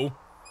Wendigo.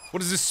 What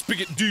does this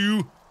spigot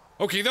do?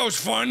 Okay, that was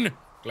fun!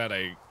 Glad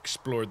I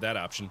explored that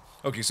option.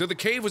 Okay, so the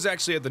cave was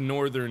actually at the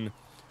northern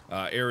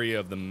area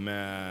of the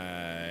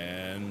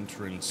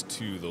entrance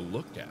to the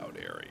lookout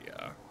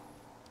area.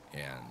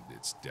 And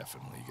it's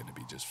definitely gonna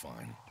be just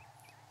fine.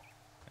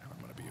 And I'm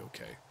gonna be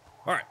okay.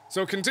 Alright,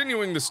 so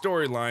continuing the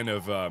storyline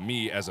of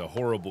me as a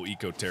horrible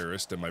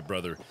eco-terrorist and my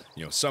brother,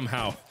 you know,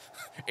 somehow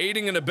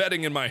aiding and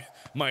abetting in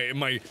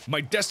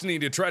my destiny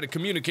to try to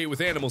communicate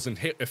with animals and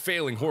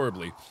failing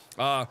horribly.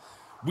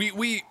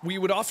 We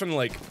would often,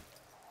 like,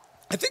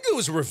 I think it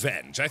was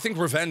revenge. I think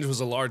revenge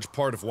was a large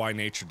part of why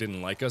nature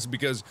didn't like us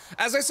because,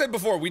 as I said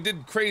before, we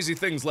did crazy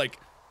things like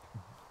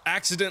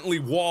accidentally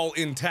wall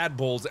in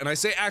tadpoles, and I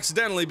say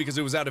accidentally because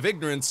it was out of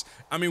ignorance.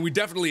 I mean, we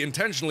definitely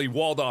intentionally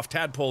walled off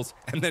tadpoles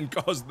and then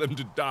caused them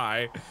to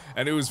die,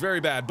 and it was very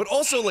bad. But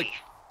also, like,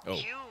 oh.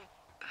 You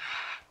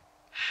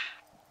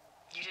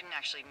didn't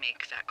actually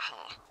make that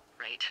call,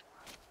 right?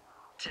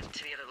 To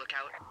the other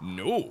lookout?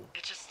 No.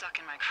 It just stuck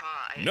in my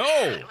craw. No!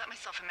 I let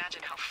myself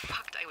imagine how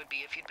fucked I would be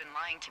if you'd been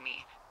lying to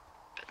me.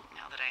 But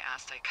now that I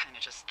asked, I kinda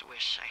just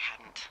wish I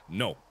hadn't.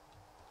 No.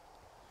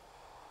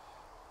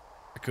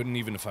 I couldn't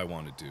even if I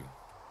wanted to.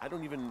 I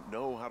don't even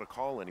know how to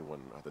call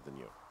anyone other than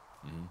you.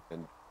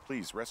 And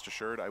please, rest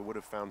assured, I would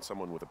have found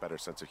someone with a better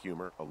sense of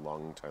humor a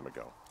long time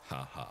ago.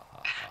 Ha ha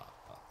ha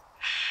ha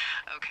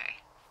ha. Okay.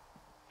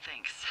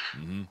 Thanks.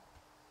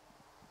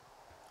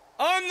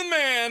 I'm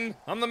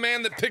the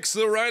man that picks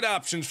the right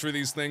options for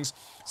these things.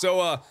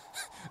 So,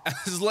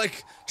 as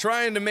like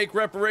trying to make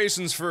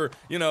reparations for,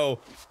 you know,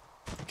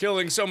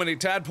 killing so many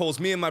tadpoles,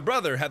 me and my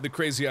brother had the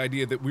crazy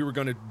idea that we were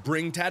gonna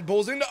bring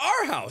tadpoles into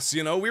our house,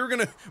 you know? We're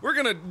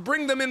gonna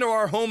bring them into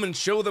our home and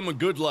show them a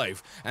good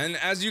life. And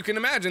as you can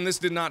imagine, this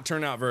did not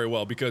turn out very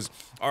well because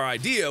our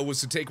idea was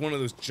to take one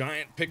of those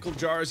giant pickle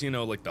jars, you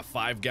know, like the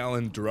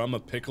 5-gallon drum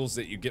of pickles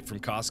that you get from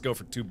Costco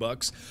for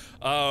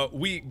 $2.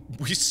 We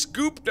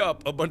scooped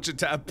up a bunch of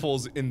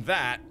tadpoles in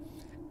that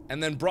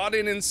and then brought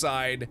it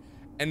inside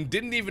and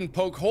didn't even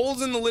poke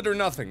holes in the lid or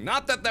nothing.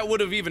 Not that that would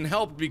have even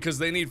helped because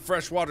they need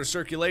freshwater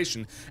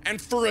circulation. And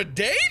for a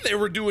day, they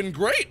were doing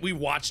great. We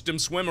watched them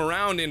swim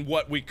around in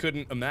what we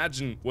couldn't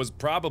imagine was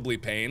probably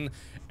pain.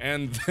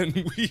 And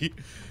then we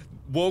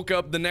woke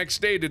up the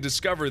next day to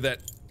discover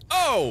that,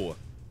 oh,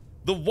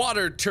 the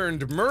water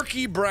turned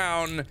murky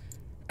brown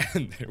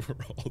and they were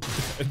all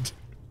dead.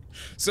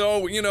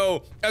 So, you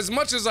know, as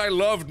much as I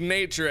loved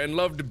nature and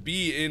loved to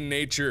be in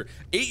nature,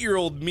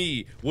 8-year-old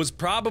me was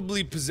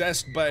probably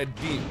possessed by a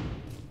demon.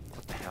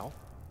 What the hell?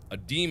 A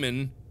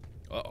demon.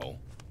 Uh-oh.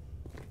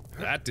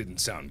 That didn't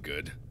sound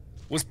good.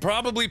 Was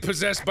probably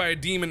possessed by a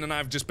demon and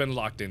I've just been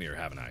locked in here,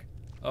 haven't I?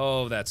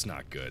 Oh, that's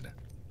not good.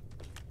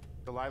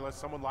 Delilah,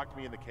 someone locked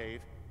me in the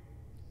cave.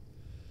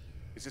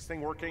 Is this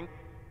thing working?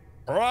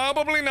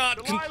 Probably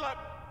not. Delilah,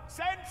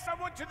 send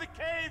someone to the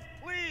cave,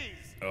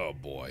 please! Oh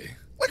boy.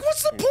 Like,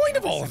 what's the point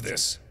of all of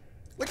this?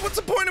 Like, what's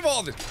the point of all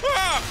of this?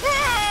 Ah!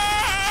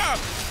 Ah!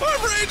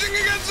 I'm raging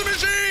against the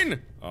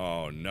machine!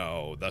 Oh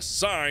no, the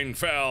sign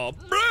fell.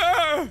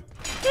 Ah!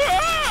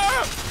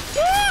 Ah!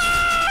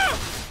 Ah!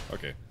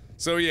 Okay,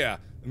 so yeah,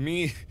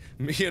 me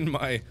and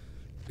my,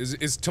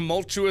 is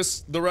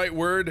tumultuous the right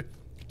word?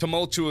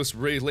 Tumultuous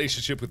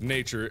relationship with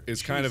nature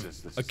is kind of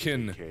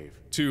akin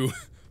to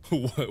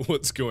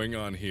what's going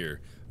on here.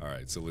 All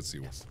right, so let's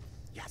see.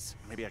 Yes,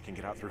 maybe I can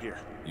get out through here.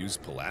 Use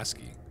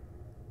Pulaski.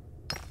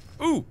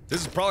 Ooh, this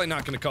is probably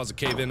not gonna cause a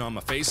cave-in on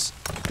my face.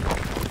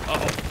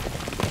 Uh-oh.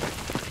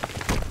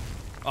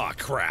 Aw,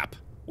 crap.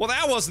 Well,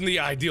 that wasn't the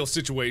ideal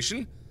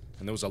situation.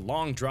 And there was a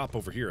long drop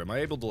over here. Am I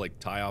able to, like,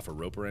 tie off a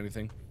rope or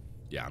anything?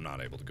 Yeah, I'm not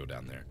able to go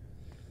down there.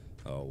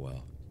 Oh,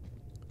 well.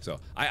 So,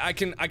 I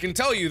can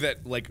tell you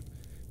that, like,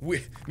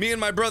 me and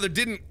my brother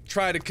didn't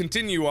try to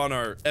continue on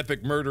our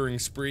epic murdering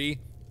spree.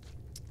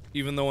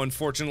 Even though,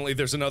 unfortunately,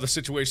 there's another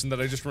situation that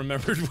I just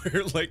remembered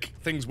where, like,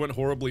 things went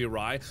horribly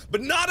awry.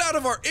 But not out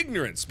of our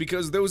ignorance,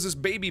 because there was this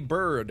baby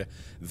bird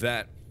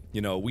that,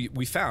 you know, we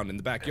found in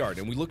the backyard.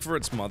 And we looked for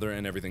its mother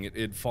and everything. It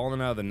had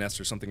fallen out of the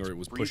nest or something, or it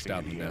was pushed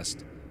out of the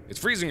nest. It's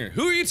freezing here.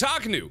 Who are you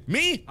talking to?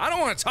 Me? I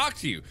don't want to talk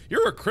to you.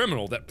 You're a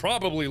criminal that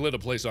probably lit a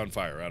place on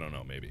fire. I don't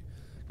know, maybe.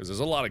 Because there's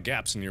a lot of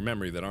gaps in your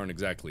memory that aren't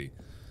exactly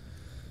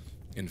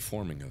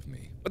informing of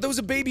me. But there was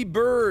a baby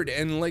bird,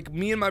 and like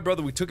me and my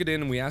brother, we took it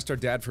in and we asked our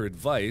dad for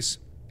advice.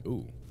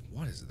 Ooh,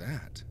 what is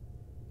that?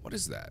 What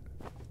is that?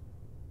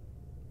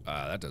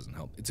 That doesn't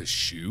help. It's a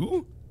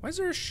shoe? Why is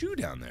there a shoe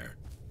down there?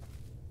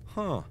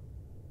 Huh.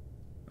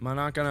 Am I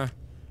not gonna...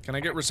 Can I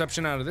get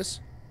reception out of this?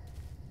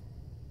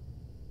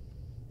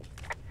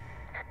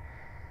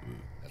 Ooh,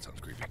 that sounds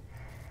creepy.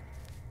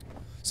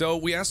 So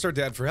we asked our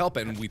dad for help,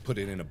 and we put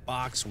it in a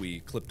box.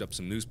 We clipped up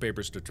some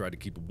newspapers to try to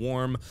keep it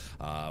warm.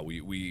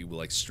 We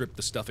like stripped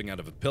the stuffing out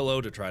of a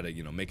pillow to try to,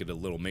 you know, make it a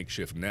little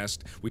makeshift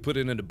nest. We put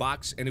it in a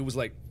box, and it was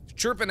like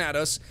chirping at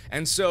us.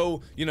 And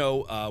so, you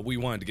know, we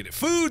wanted to get it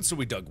food, so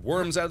we dug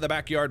worms out of the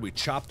backyard. We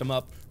chopped them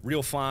up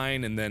real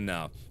fine, and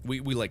then we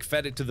like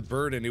fed it to the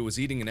bird, and it was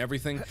eating and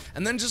everything.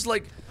 And then just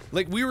like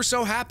we were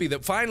so happy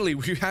that finally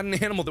we had an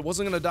animal that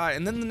wasn't gonna die.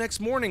 And then the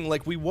next morning,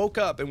 like, we woke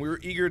up and we were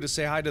eager to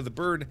say hi to the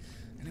bird.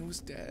 And it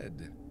was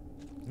dead.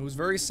 It was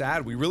very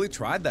sad. We really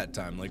tried that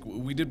time. Like,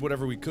 we did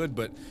whatever we could,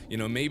 but, you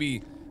know,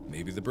 maybe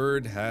the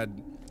bird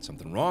had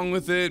something wrong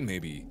with it.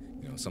 Maybe,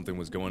 you know, something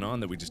was going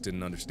on that we just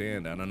didn't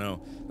understand. I don't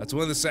know. That's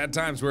one of the sad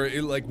times where,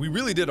 it, like, we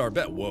really did our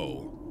best.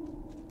 Whoa.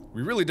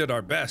 We really did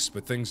our best,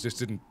 but things just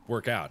didn't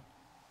work out.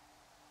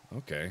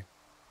 Okay.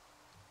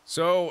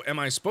 So, am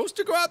I supposed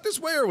to go out this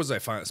way, or was I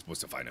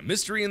supposed to find a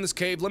mystery in this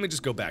cave? Let me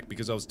just go back,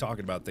 because I was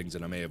talking about things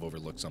and I may have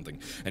overlooked something.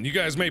 And you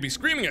guys may be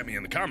screaming at me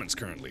in the comments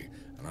currently,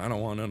 and I don't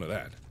want none of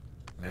that.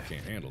 I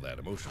can't handle that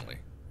emotionally.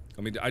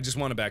 I just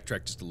want to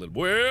backtrack just a little.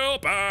 Well,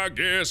 I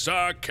guess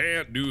I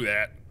can't do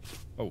that.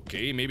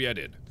 Okay, maybe I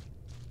did.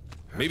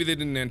 Maybe they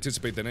didn't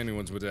anticipate that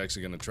anyone was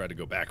actually going to try to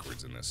go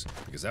backwards in this,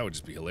 because that would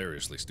just be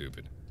hilariously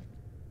stupid.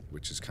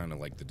 Which is kind of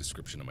like the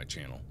description of my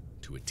channel,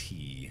 to a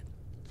T.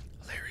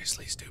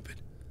 Hilariously stupid.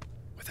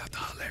 Without the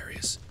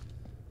hilarious.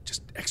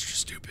 Just extra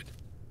stupid.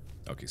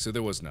 Okay, so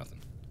there was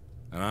nothing.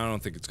 And I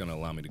don't think it's gonna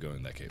allow me to go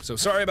in that cave. So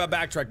sorry about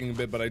backtracking a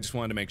bit, but I just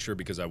wanted to make sure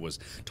because I was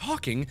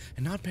talking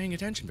and not paying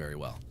attention very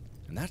well.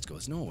 And that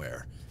goes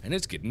nowhere. And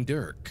it's getting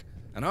dark.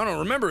 And I don't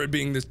remember it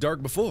being this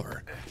dark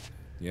before.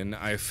 And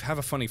I have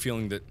a funny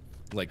feeling that,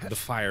 like, the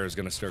fire is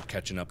gonna start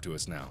catching up to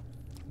us now.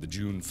 The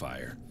June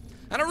fire.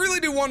 And I really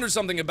do wonder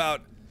something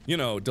about, you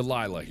know,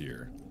 Delilah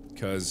here.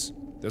 Because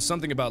there's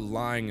something about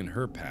lying in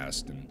her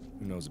past, and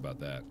who knows about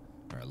that.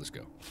 Alright, let's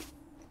go.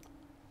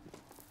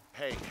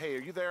 Hey,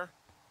 are you there?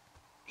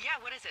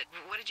 Yeah, what is it?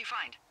 What did you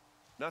find?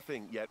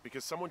 Nothing yet,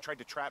 because someone tried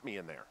to trap me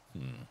in there.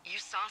 You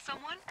saw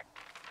someone?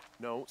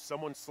 No,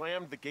 someone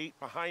slammed the gate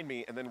behind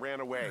me and then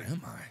ran away. Where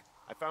am I?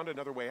 I found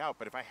another way out,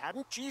 but if I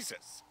hadn't,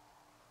 Jesus!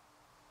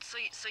 So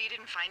you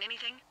didn't find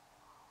anything?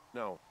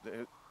 No,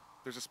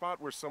 there's a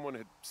spot where someone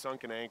had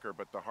sunk an anchor,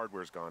 but the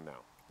hardware's gone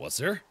now. What's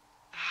there?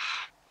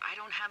 I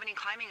don't have any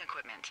climbing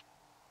equipment.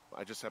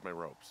 I just have my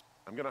ropes.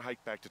 I'm gonna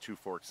hike back to Two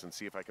Forks and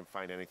see if I can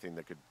find anything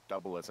that could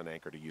double as an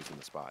anchor to use in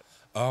the spot.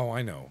 Oh,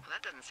 I know. Well,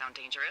 that doesn't sound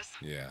dangerous.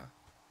 Yeah.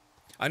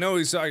 I know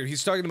he's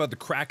talking about the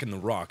crack in the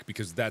rock,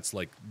 because that's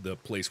like the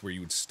place where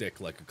you would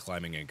stick like a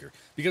climbing anchor.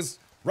 Because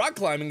rock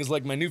climbing is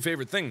like my new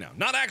favorite thing now.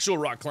 Not actual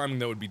rock climbing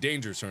that would be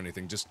dangerous or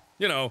anything, just,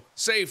 you know,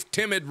 safe,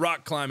 timid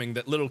rock climbing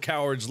that little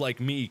cowards like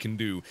me can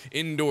do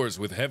indoors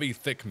with heavy,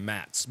 thick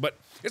mats. But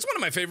it's one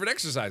of my favorite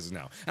exercises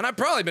now, and I've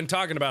probably been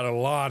talking about it a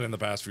lot in the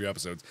past few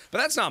episodes, but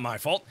that's not my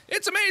fault.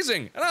 It's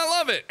amazing, and I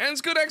love it, and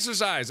it's good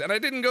exercise, and I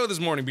didn't go this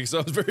morning because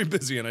I was very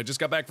busy, and I just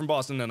got back from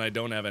Boston, and I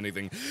don't have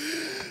anything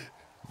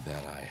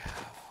that I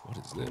have. What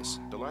is this?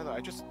 Delilah,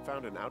 I just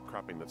found an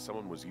outcropping that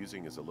someone was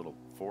using as a little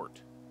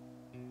fort.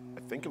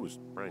 I think it was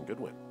Brian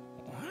Goodwin.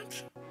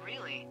 What?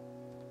 Really?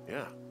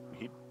 Yeah,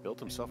 he built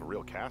himself a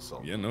real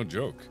castle. Yeah, no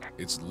joke.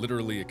 It's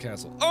literally a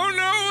castle. Oh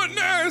no, a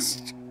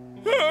nest!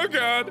 Oh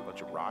god! A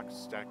bunch of rocks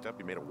stacked up.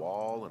 He made a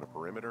wall and a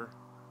perimeter.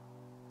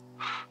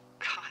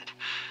 God.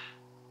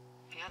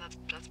 Yeah,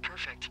 that's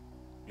perfect.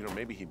 You know,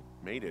 maybe he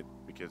made it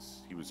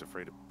because he was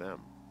afraid of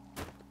them.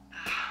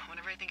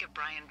 Whenever I think of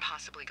Brian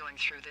possibly going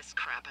through this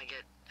crap, I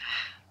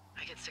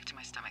get sick to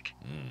my stomach.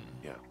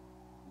 Yeah.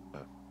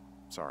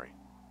 Sorry.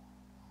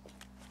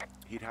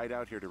 He'd hide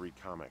out here to read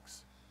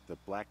comics. The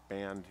Black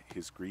Band,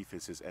 his grief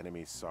is his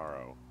enemy's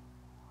sorrow.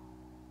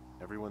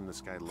 Everyone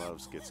this guy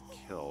loves gets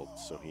killed,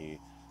 so he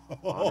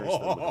honors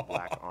them with a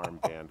black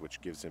armband,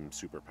 which gives him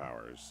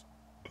superpowers.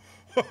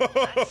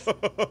 That's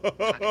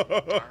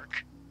fucking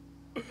dark.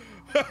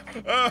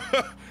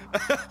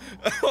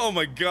 Oh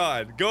my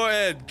god, go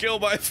ahead, kill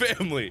my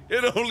family.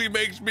 It only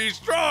makes me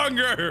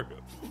stronger.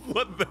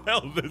 What the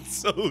hell? That's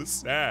so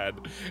sad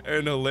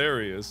and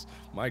hilarious.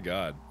 My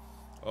god.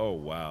 Oh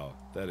wow,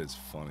 that is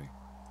funny.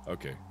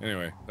 Okay,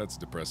 anyway, that's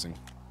depressing.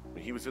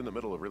 He was in the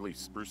middle of really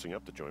sprucing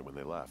up the joint when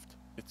they left.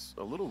 It's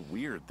a little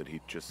weird that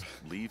he'd just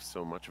leave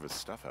so much of his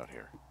stuff out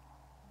here.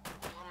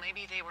 Well,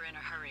 maybe they were in a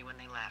hurry when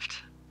they left.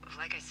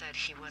 Like I said,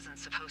 he wasn't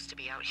supposed to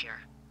be out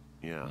here.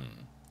 Yeah.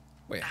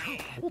 Wait,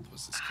 how old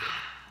was this kid?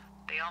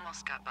 They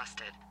almost got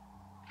busted.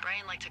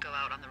 Brian liked to go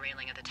out on the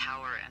railing of the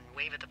tower and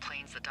wave at the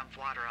planes that dump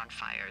water on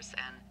fires,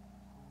 and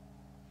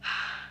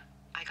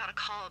I got a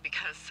call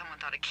because someone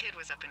thought a kid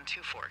was up in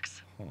Two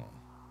Forks.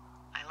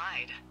 I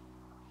lied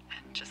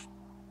and just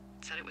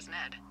said it was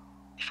Ned.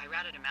 If I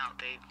ratted him out,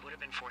 they would have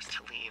been forced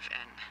to leave,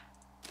 and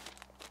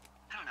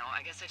I don't know,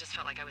 I guess I just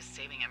felt like I was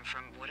saving him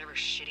from whatever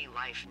shitty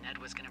life Ned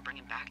was gonna bring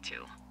him back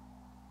to.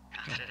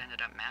 Not that it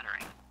ended up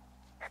mattering.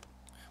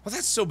 Well,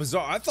 that's so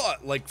bizarre. I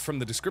thought, like, from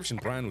the description,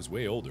 Brian was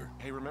way older.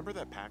 Hey, remember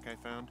that pack I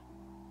found?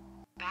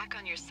 Back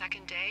on your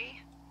second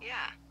day?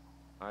 Yeah.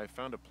 I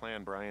found a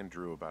plan Brian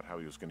drew about how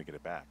he was going to get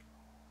it back.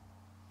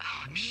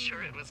 Oh, I'm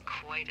sure it was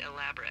quite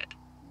elaborate.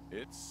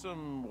 It's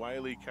some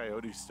Wile E.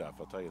 Coyote stuff,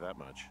 I'll tell you that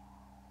much.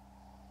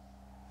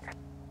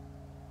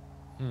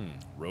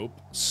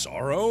 Rope.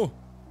 Sorrow?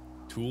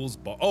 Tools.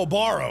 Oh,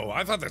 borrow.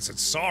 I thought that said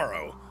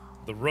sorrow.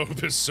 The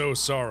rope is so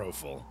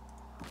sorrowful.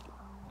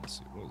 Let's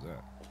see. What was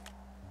that?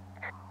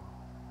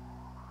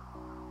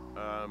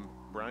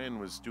 Brian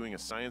was doing a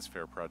science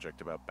fair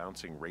project about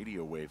bouncing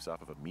radio waves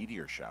off of a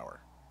meteor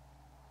shower.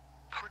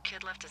 Poor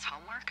kid left his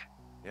homework?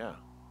 Yeah.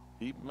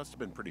 He must have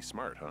been pretty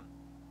smart, huh?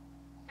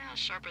 Yeah,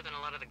 sharper than a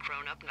lot of the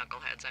grown-up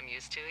knuckleheads I'm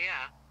used to,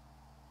 yeah.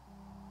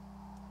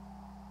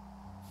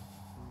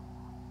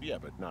 Yeah,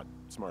 but not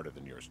smarter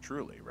than yours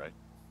truly, right?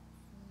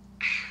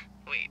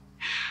 Wait,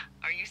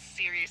 are you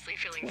seriously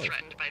feeling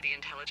threatened by the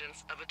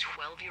intelligence of a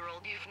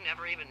 12-year-old you've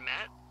never even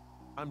met?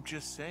 I'm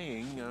just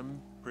saying I'm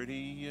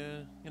pretty,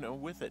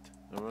 with it.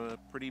 I'm a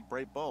pretty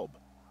bright bulb.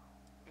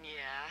 Yeah,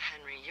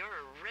 Henry, you're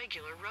a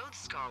regular Rhodes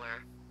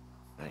Scholar.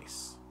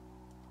 Nice.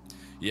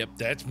 Yep,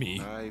 that's me.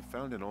 I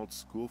found an old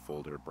school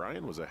folder.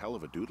 Brian was a hell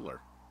of a doodler.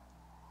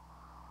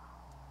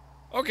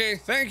 Okay,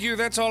 thank you.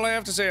 That's all I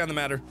have to say on the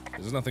matter.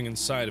 There's nothing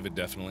inside of it,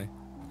 definitely.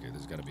 Okay,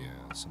 there's gotta be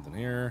something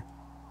here.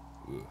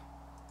 Ooh.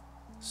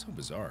 So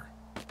bizarre.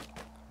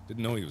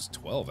 Didn't know he was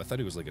 12. I thought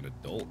he was like an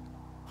adult.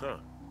 Huh.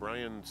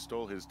 Brian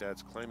stole his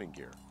dad's climbing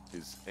gear.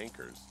 His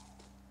anchors.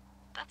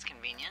 That's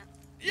convenient.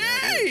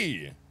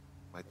 Yay!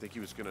 I think he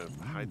was gonna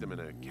hide them in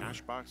a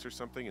cash box or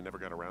something and never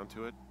got around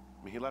to it.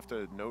 I mean, he left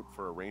a note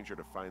for a ranger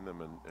to find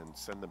them and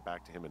send them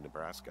back to him in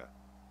Nebraska.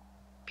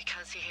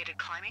 Because he hated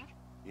climbing?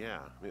 Yeah,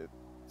 it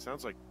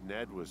sounds like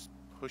Ned was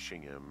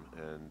pushing him,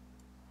 and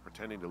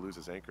pretending to lose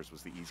his anchors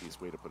was the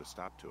easiest way to put a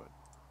stop to it.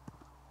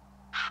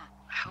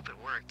 I hope it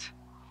worked.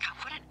 God,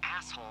 what an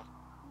asshole.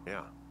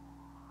 Yeah.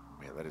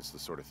 Man, that is the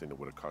sort of thing that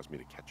would have caused me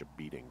to catch a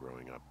beating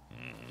growing up.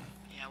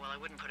 Yeah, well, I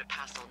wouldn't put it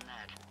past old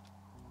Ned.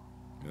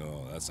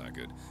 Oh, that's not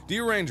good.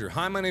 Dear Ranger,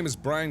 hi, my name is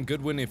Brian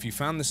Goodwin. If you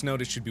found this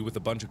note, it should be with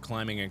a bunch of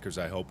climbing anchors,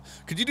 I hope.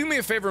 Could you do me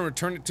a favor and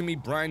return it to me,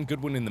 Brian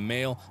Goodwin, in the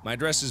mail? My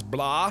address is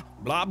blah,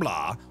 blah,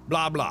 blah,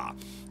 blah, blah.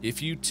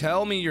 If you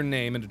tell me your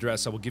name and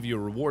address, I will give you a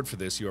reward for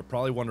this. You are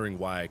probably wondering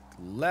why I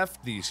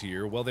left these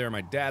here. Well, they are my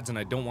dad's, and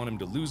I don't want him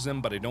to lose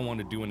them, but I don't want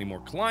to do any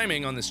more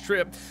climbing on this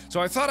trip, so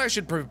I thought I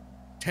should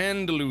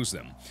pretend to lose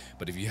them.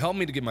 But if you help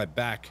me to get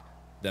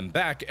them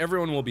back,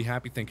 everyone will be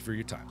happy. Thank you for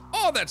your time.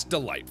 Oh, that's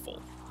delightful.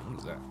 What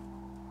is that?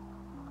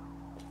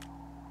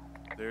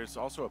 There's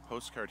also a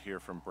postcard here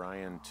from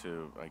Brian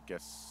to, I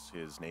guess,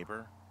 his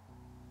neighbor.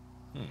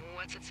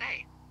 What's it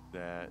say?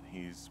 That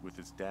he's with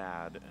his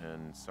dad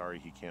and sorry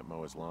he can't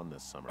mow his lawn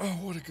this summer. Oh,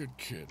 what a good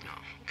kid.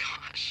 Oh,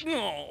 gosh.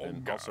 Oh,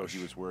 And gosh. also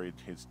he was worried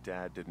his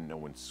dad didn't know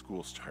when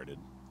school started.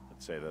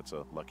 I'd say that's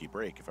a lucky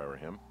break if I were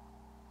him.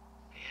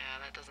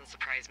 Yeah, that doesn't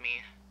surprise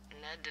me.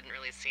 Ned didn't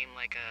really seem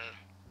like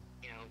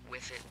a,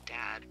 with it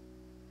dad.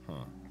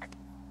 Huh.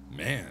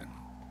 Man,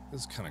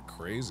 this is kind of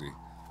crazy.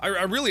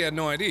 I really had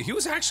no idea. He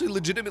was actually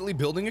legitimately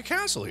building a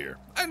castle here.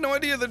 I had no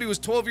idea that he was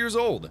 12 years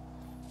old.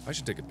 I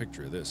should take a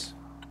picture of this.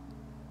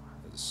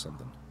 That is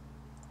something.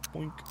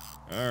 Boink.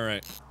 All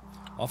right.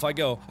 Off I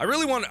go. I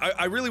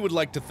really would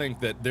like to think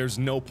that there's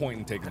no point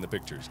in taking the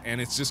pictures,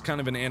 and it's just kind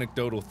of an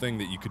anecdotal thing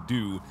that you could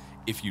do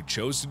if you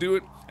chose to do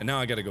it. And now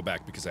I gotta go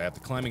back because I have the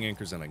climbing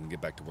anchors and I can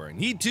get back to where I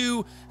need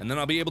to, and then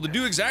I'll be able to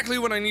do exactly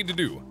what I need to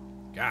do.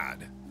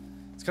 God.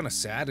 It's kind of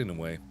sad in a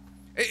way.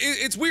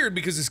 It's weird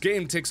because this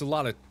game takes a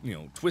lot of,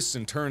 twists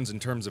and turns in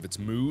terms of its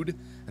mood,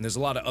 and there's a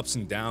lot of ups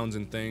and downs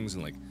and things,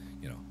 and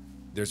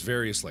there's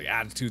various,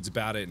 attitudes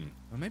about it, and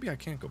well, maybe I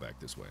can't go back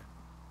this way.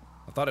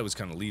 I thought it was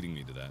kind of leading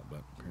me to that,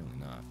 but apparently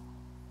not.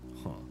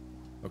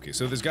 Huh. Okay,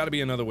 so there's got to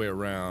be another way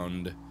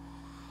around.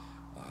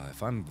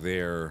 If I'm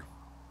there,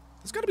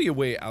 there's got to be a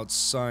way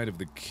outside of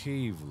the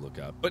cave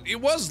lookout, but it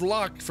was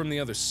locked from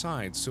the other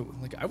side, so,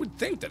 I would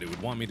think that it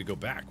would want me to go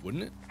back,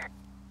 wouldn't it?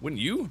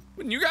 Wouldn't you?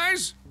 Wouldn't you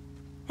guys?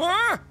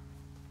 Huh?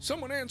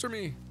 Someone answer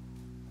me.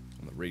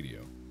 On the radio.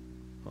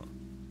 Huh.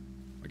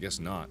 I guess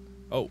not.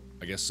 Oh,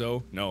 I guess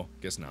so? No,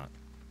 guess not.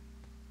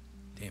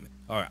 Damn it.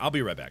 Alright, I'll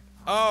be right back.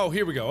 Oh,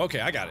 here we go. Okay,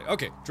 I got it.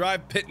 Okay,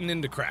 drive pitting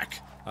into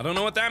crack. I don't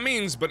know what that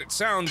means, but it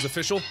sounds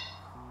official.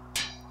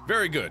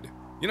 Very good.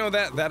 You know,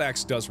 that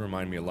axe does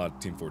remind me a lot of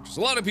Team Fortress.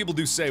 A lot of people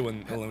do say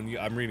when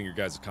I'm reading your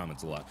guys'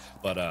 comments a lot,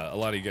 but a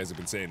lot of you guys have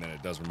been saying that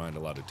it does remind a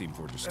lot of Team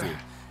Fortress 2.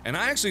 And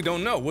I actually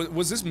don't know.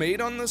 Was this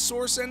made on the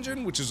Source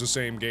engine, which is the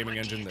same gaming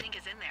engine that... What do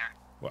you think is in there?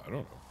 Well, I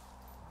don't know.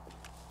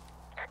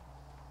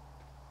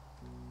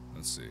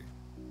 Let's see.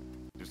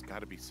 There's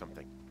gotta be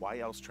something.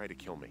 Why else try to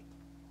kill me?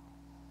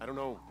 I don't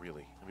know,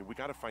 really. I mean, we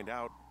gotta find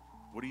out.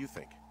 What do you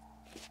think?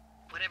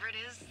 Whatever it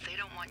is, they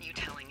don't want you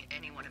telling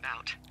anyone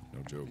about. No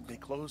joke. They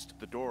closed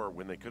the door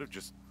when they could have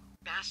just...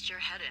 Bashed your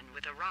head in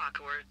with a rock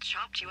or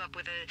chopped you up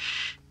with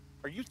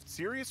a... Are you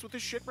serious with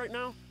this shit right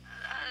now?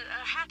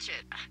 a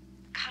hatchet.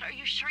 God, are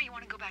you sure you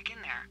want to go back in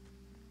there?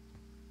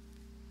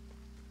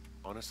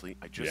 Honestly,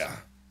 I just... Yeah.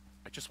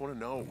 I just want to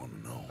know. I want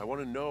to know. I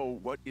want to know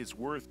what is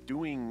worth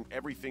doing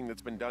everything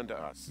that's been done to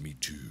us. Me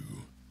too.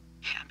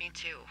 Yeah, me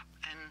too.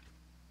 And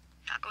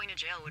not going to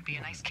jail would be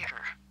a nice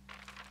kicker.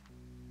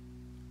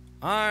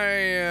 I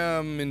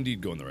am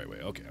indeed going the right way.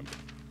 Okay.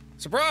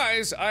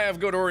 Surprise! I have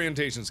good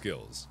orientation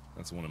skills.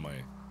 That's one of my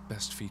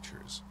best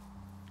features.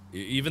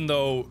 Even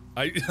though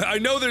I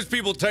know there's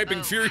people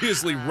typing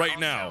furiously right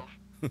now.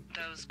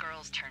 Those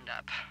girls turned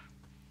up.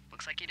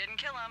 Looks like you didn't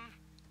kill them.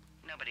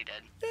 Nobody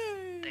did.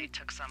 Yay. They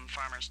took some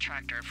farmer's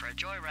tractor for a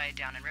joyride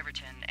down in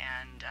Riverton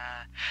and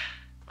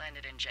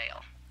landed in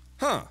jail.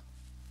 Huh.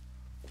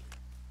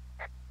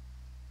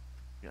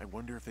 Yeah, I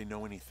wonder if they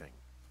know anything.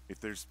 If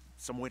there's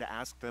some way to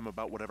ask them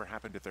about whatever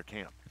happened at their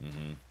camp.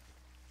 Mm-hmm.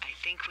 I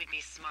think we'd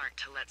be smart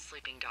to let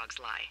sleeping dogs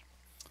lie.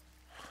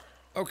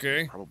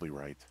 Okay. Probably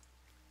right.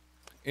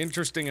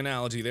 Interesting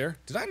analogy there.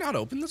 Did I not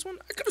open this one?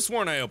 I could have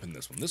sworn I opened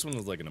this one. This one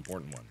was like an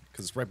important one,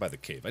 because it's right by the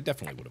cave. I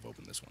definitely would have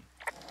opened this one.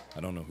 I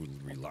don't know who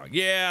relogged.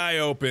 Yeah, I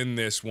opened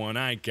this one.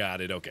 I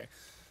got it. Okay.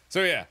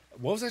 So yeah,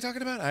 what was I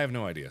talking about? I have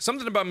no idea.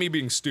 Something about me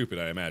being stupid,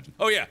 I imagine.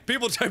 Oh yeah,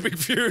 people typing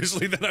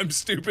furiously that I'm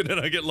stupid and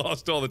I get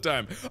lost all the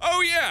time.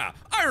 Oh yeah,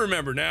 I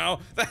remember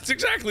now. That's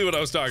exactly what I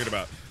was talking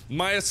about.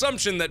 My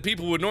assumption that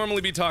people would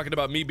normally be talking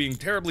about me being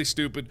terribly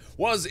stupid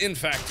was in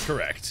fact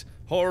correct.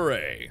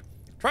 Hooray.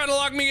 Try to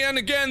lock me in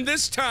again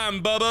this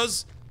time,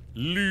 bubbas.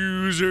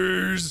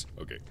 Losers.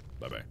 Okay,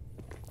 bye-bye.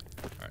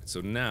 Alright,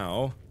 so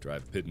now,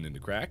 drive Pitten into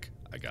Crack.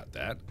 I got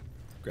that.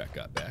 Crack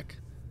got back.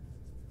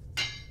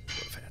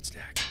 What a fat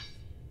stack.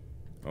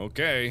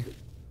 Okay.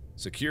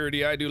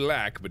 Security I do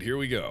lack, but here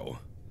we go.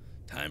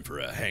 Time for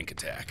a Hank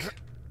attack.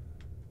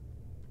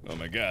 Oh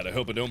my god, I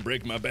hope I don't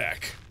break my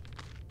back.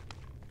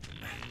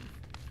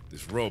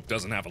 This rope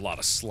doesn't have a lot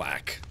of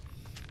slack.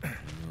 Oh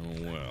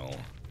well.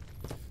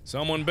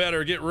 Someone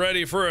better get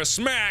ready for a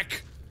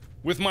smack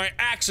with my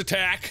axe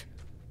attack.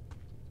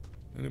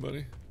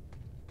 Anybody?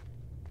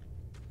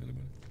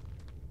 Anybody?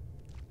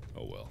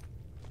 Oh well.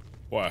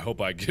 Well, I hope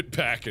I get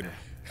back and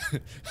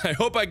I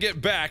hope I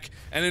get back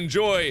and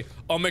enjoy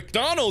a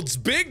McDonald's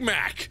Big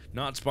Mac.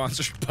 Not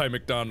sponsored by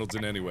McDonald's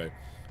in any way.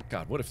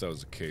 God, what if that was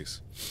the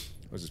case?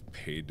 I was just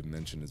paid to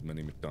mention as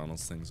many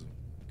McDonald's things as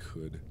I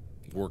could.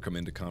 Work them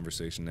into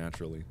conversation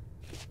naturally.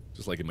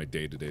 Just like in my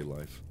day-to-day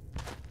life.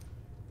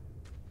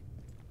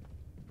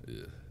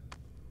 Ugh.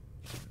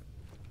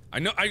 I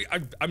know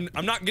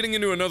I'm not getting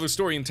into another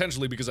story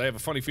intentionally because I have a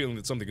funny feeling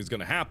that something is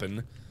gonna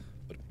happen.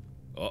 But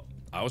oh,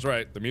 I was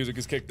right. The music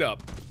is kicked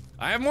up.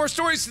 I have more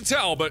stories to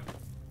tell, but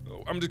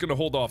I'm just gonna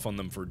hold off on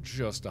them for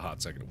just a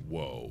hot second.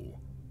 Whoa.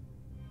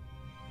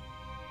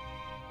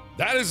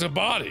 That is a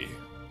body.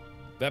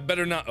 That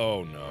better not.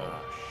 Oh no.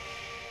 Oh,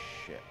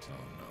 shit.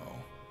 Oh no.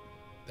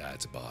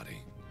 That's a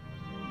body.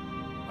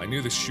 I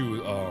knew the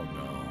shoe. Oh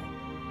no.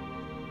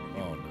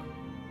 Oh no.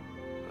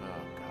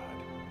 Oh, God.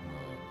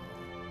 Oh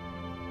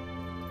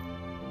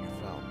You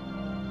fell.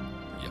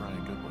 Yep. Probably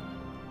a good one.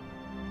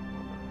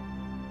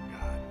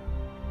 God.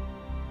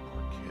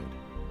 Poor kid.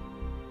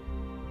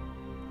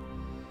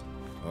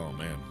 no. Oh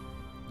man.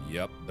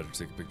 Yep. Better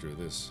take a picture of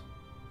this.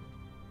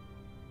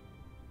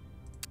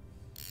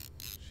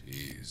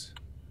 Jeez.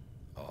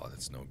 Oh,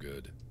 that's no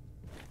good.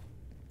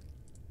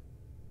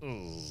 Poor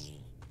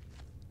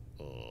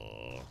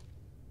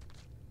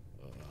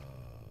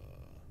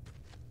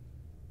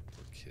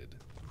kid.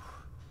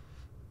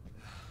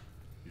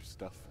 Your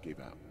stuff gave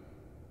out.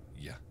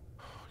 Yeah.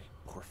 Oh, you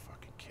poor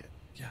fucking kid.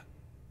 Yeah.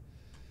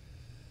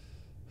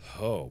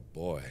 Oh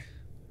boy.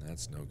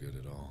 That's no good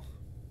at all.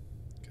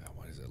 God,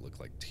 why does that look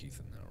like teeth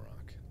in that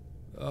rock?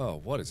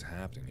 Oh, what is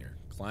happening here?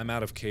 Climb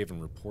out of cave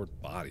and report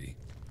body.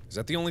 Is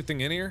that the only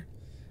thing in here?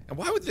 And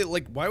why would they,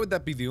 like, why would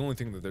that be the only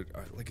thing that they're,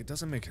 like, it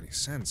doesn't make any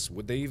sense.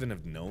 Would they even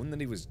have known that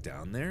he was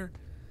down there?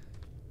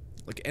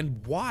 Like,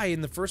 and why,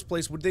 in the first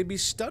place, would they be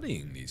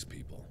studying these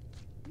people?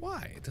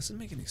 Why? It doesn't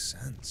make any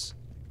sense.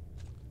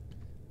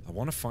 I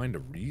want to find a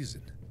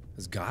reason.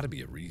 There's gotta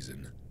be a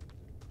reason.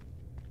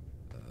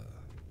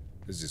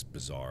 This is just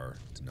bizarre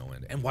to no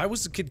end. And why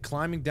was the kid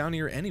climbing down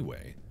here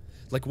anyway?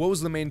 Like, what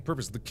was the main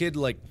purpose? The kid,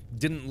 like,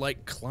 didn't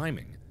like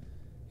climbing.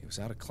 He was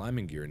out of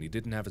climbing gear, and he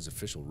didn't have his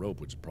official rope,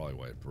 which is probably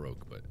why it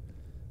broke, but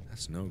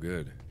that's no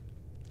good.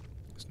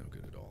 That's no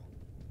good at all.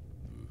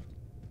 Ooh.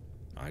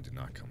 I did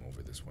not come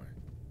over this way.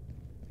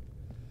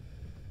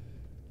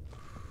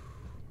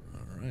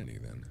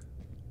 Alrighty then.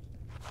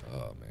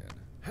 Oh, man.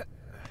 Okay.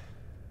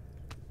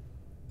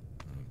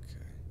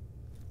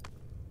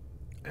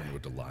 I wonder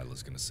what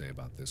Delilah's gonna say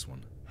about this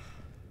one.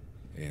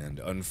 And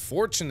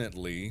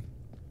unfortunately,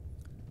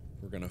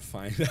 we're gonna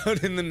find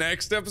out in the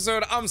next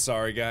episode. I'm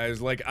sorry,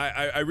 guys. Like,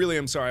 I really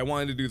am sorry. I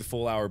wanted to do the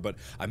full hour, but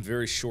I'm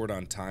very short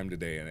on time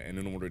today, and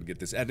in order to get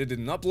this edited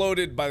and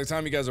uploaded by the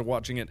time you guys are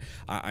watching it,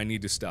 I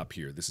need to stop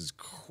here. This is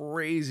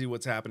crazy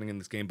what's happening in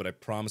this game, but I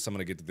promise I'm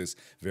gonna get to this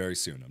very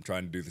soon. I'm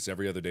trying to do this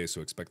every other day,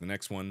 so expect the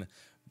next one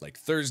like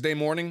Thursday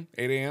morning,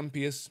 8 a.m.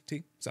 PST.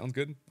 Sounds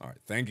good? All right.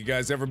 Thank you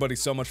guys, everybody,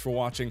 so much for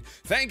watching.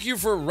 Thank you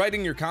for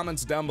writing your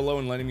comments down below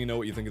and letting me know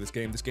what you think of this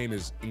game. This game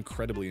is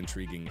incredibly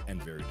intriguing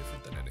and very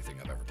different than anything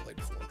I've ever played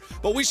before.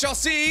 But we shall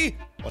see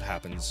what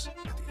happens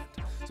at the end.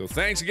 So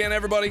thanks again,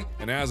 everybody.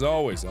 And as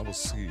always, I will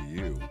see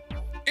you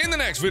in the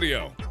next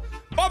video.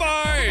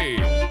 Bye-bye!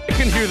 I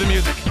can hear the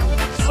music.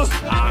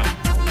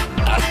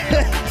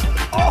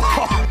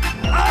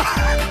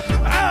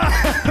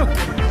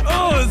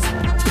 Oh, it's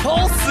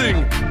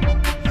pulsing!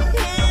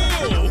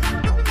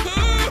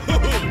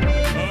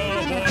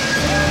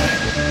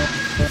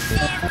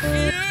 Fuck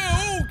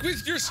you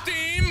with your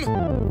steam!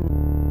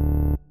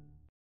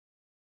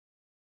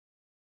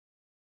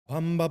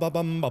 Bum ba ba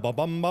bum ba ba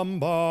bum bum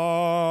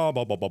ba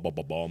ba ba ba ba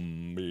ba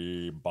bum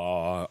be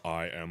ba.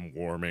 I am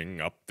warming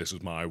up. This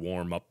is my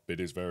warm up. It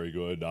is very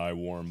good. I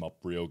warm up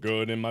real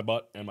good in my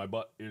butt, and my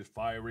butt is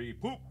fiery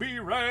poopy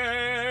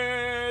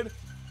red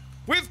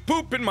with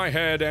poop in my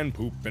head and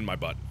poop in my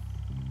butt.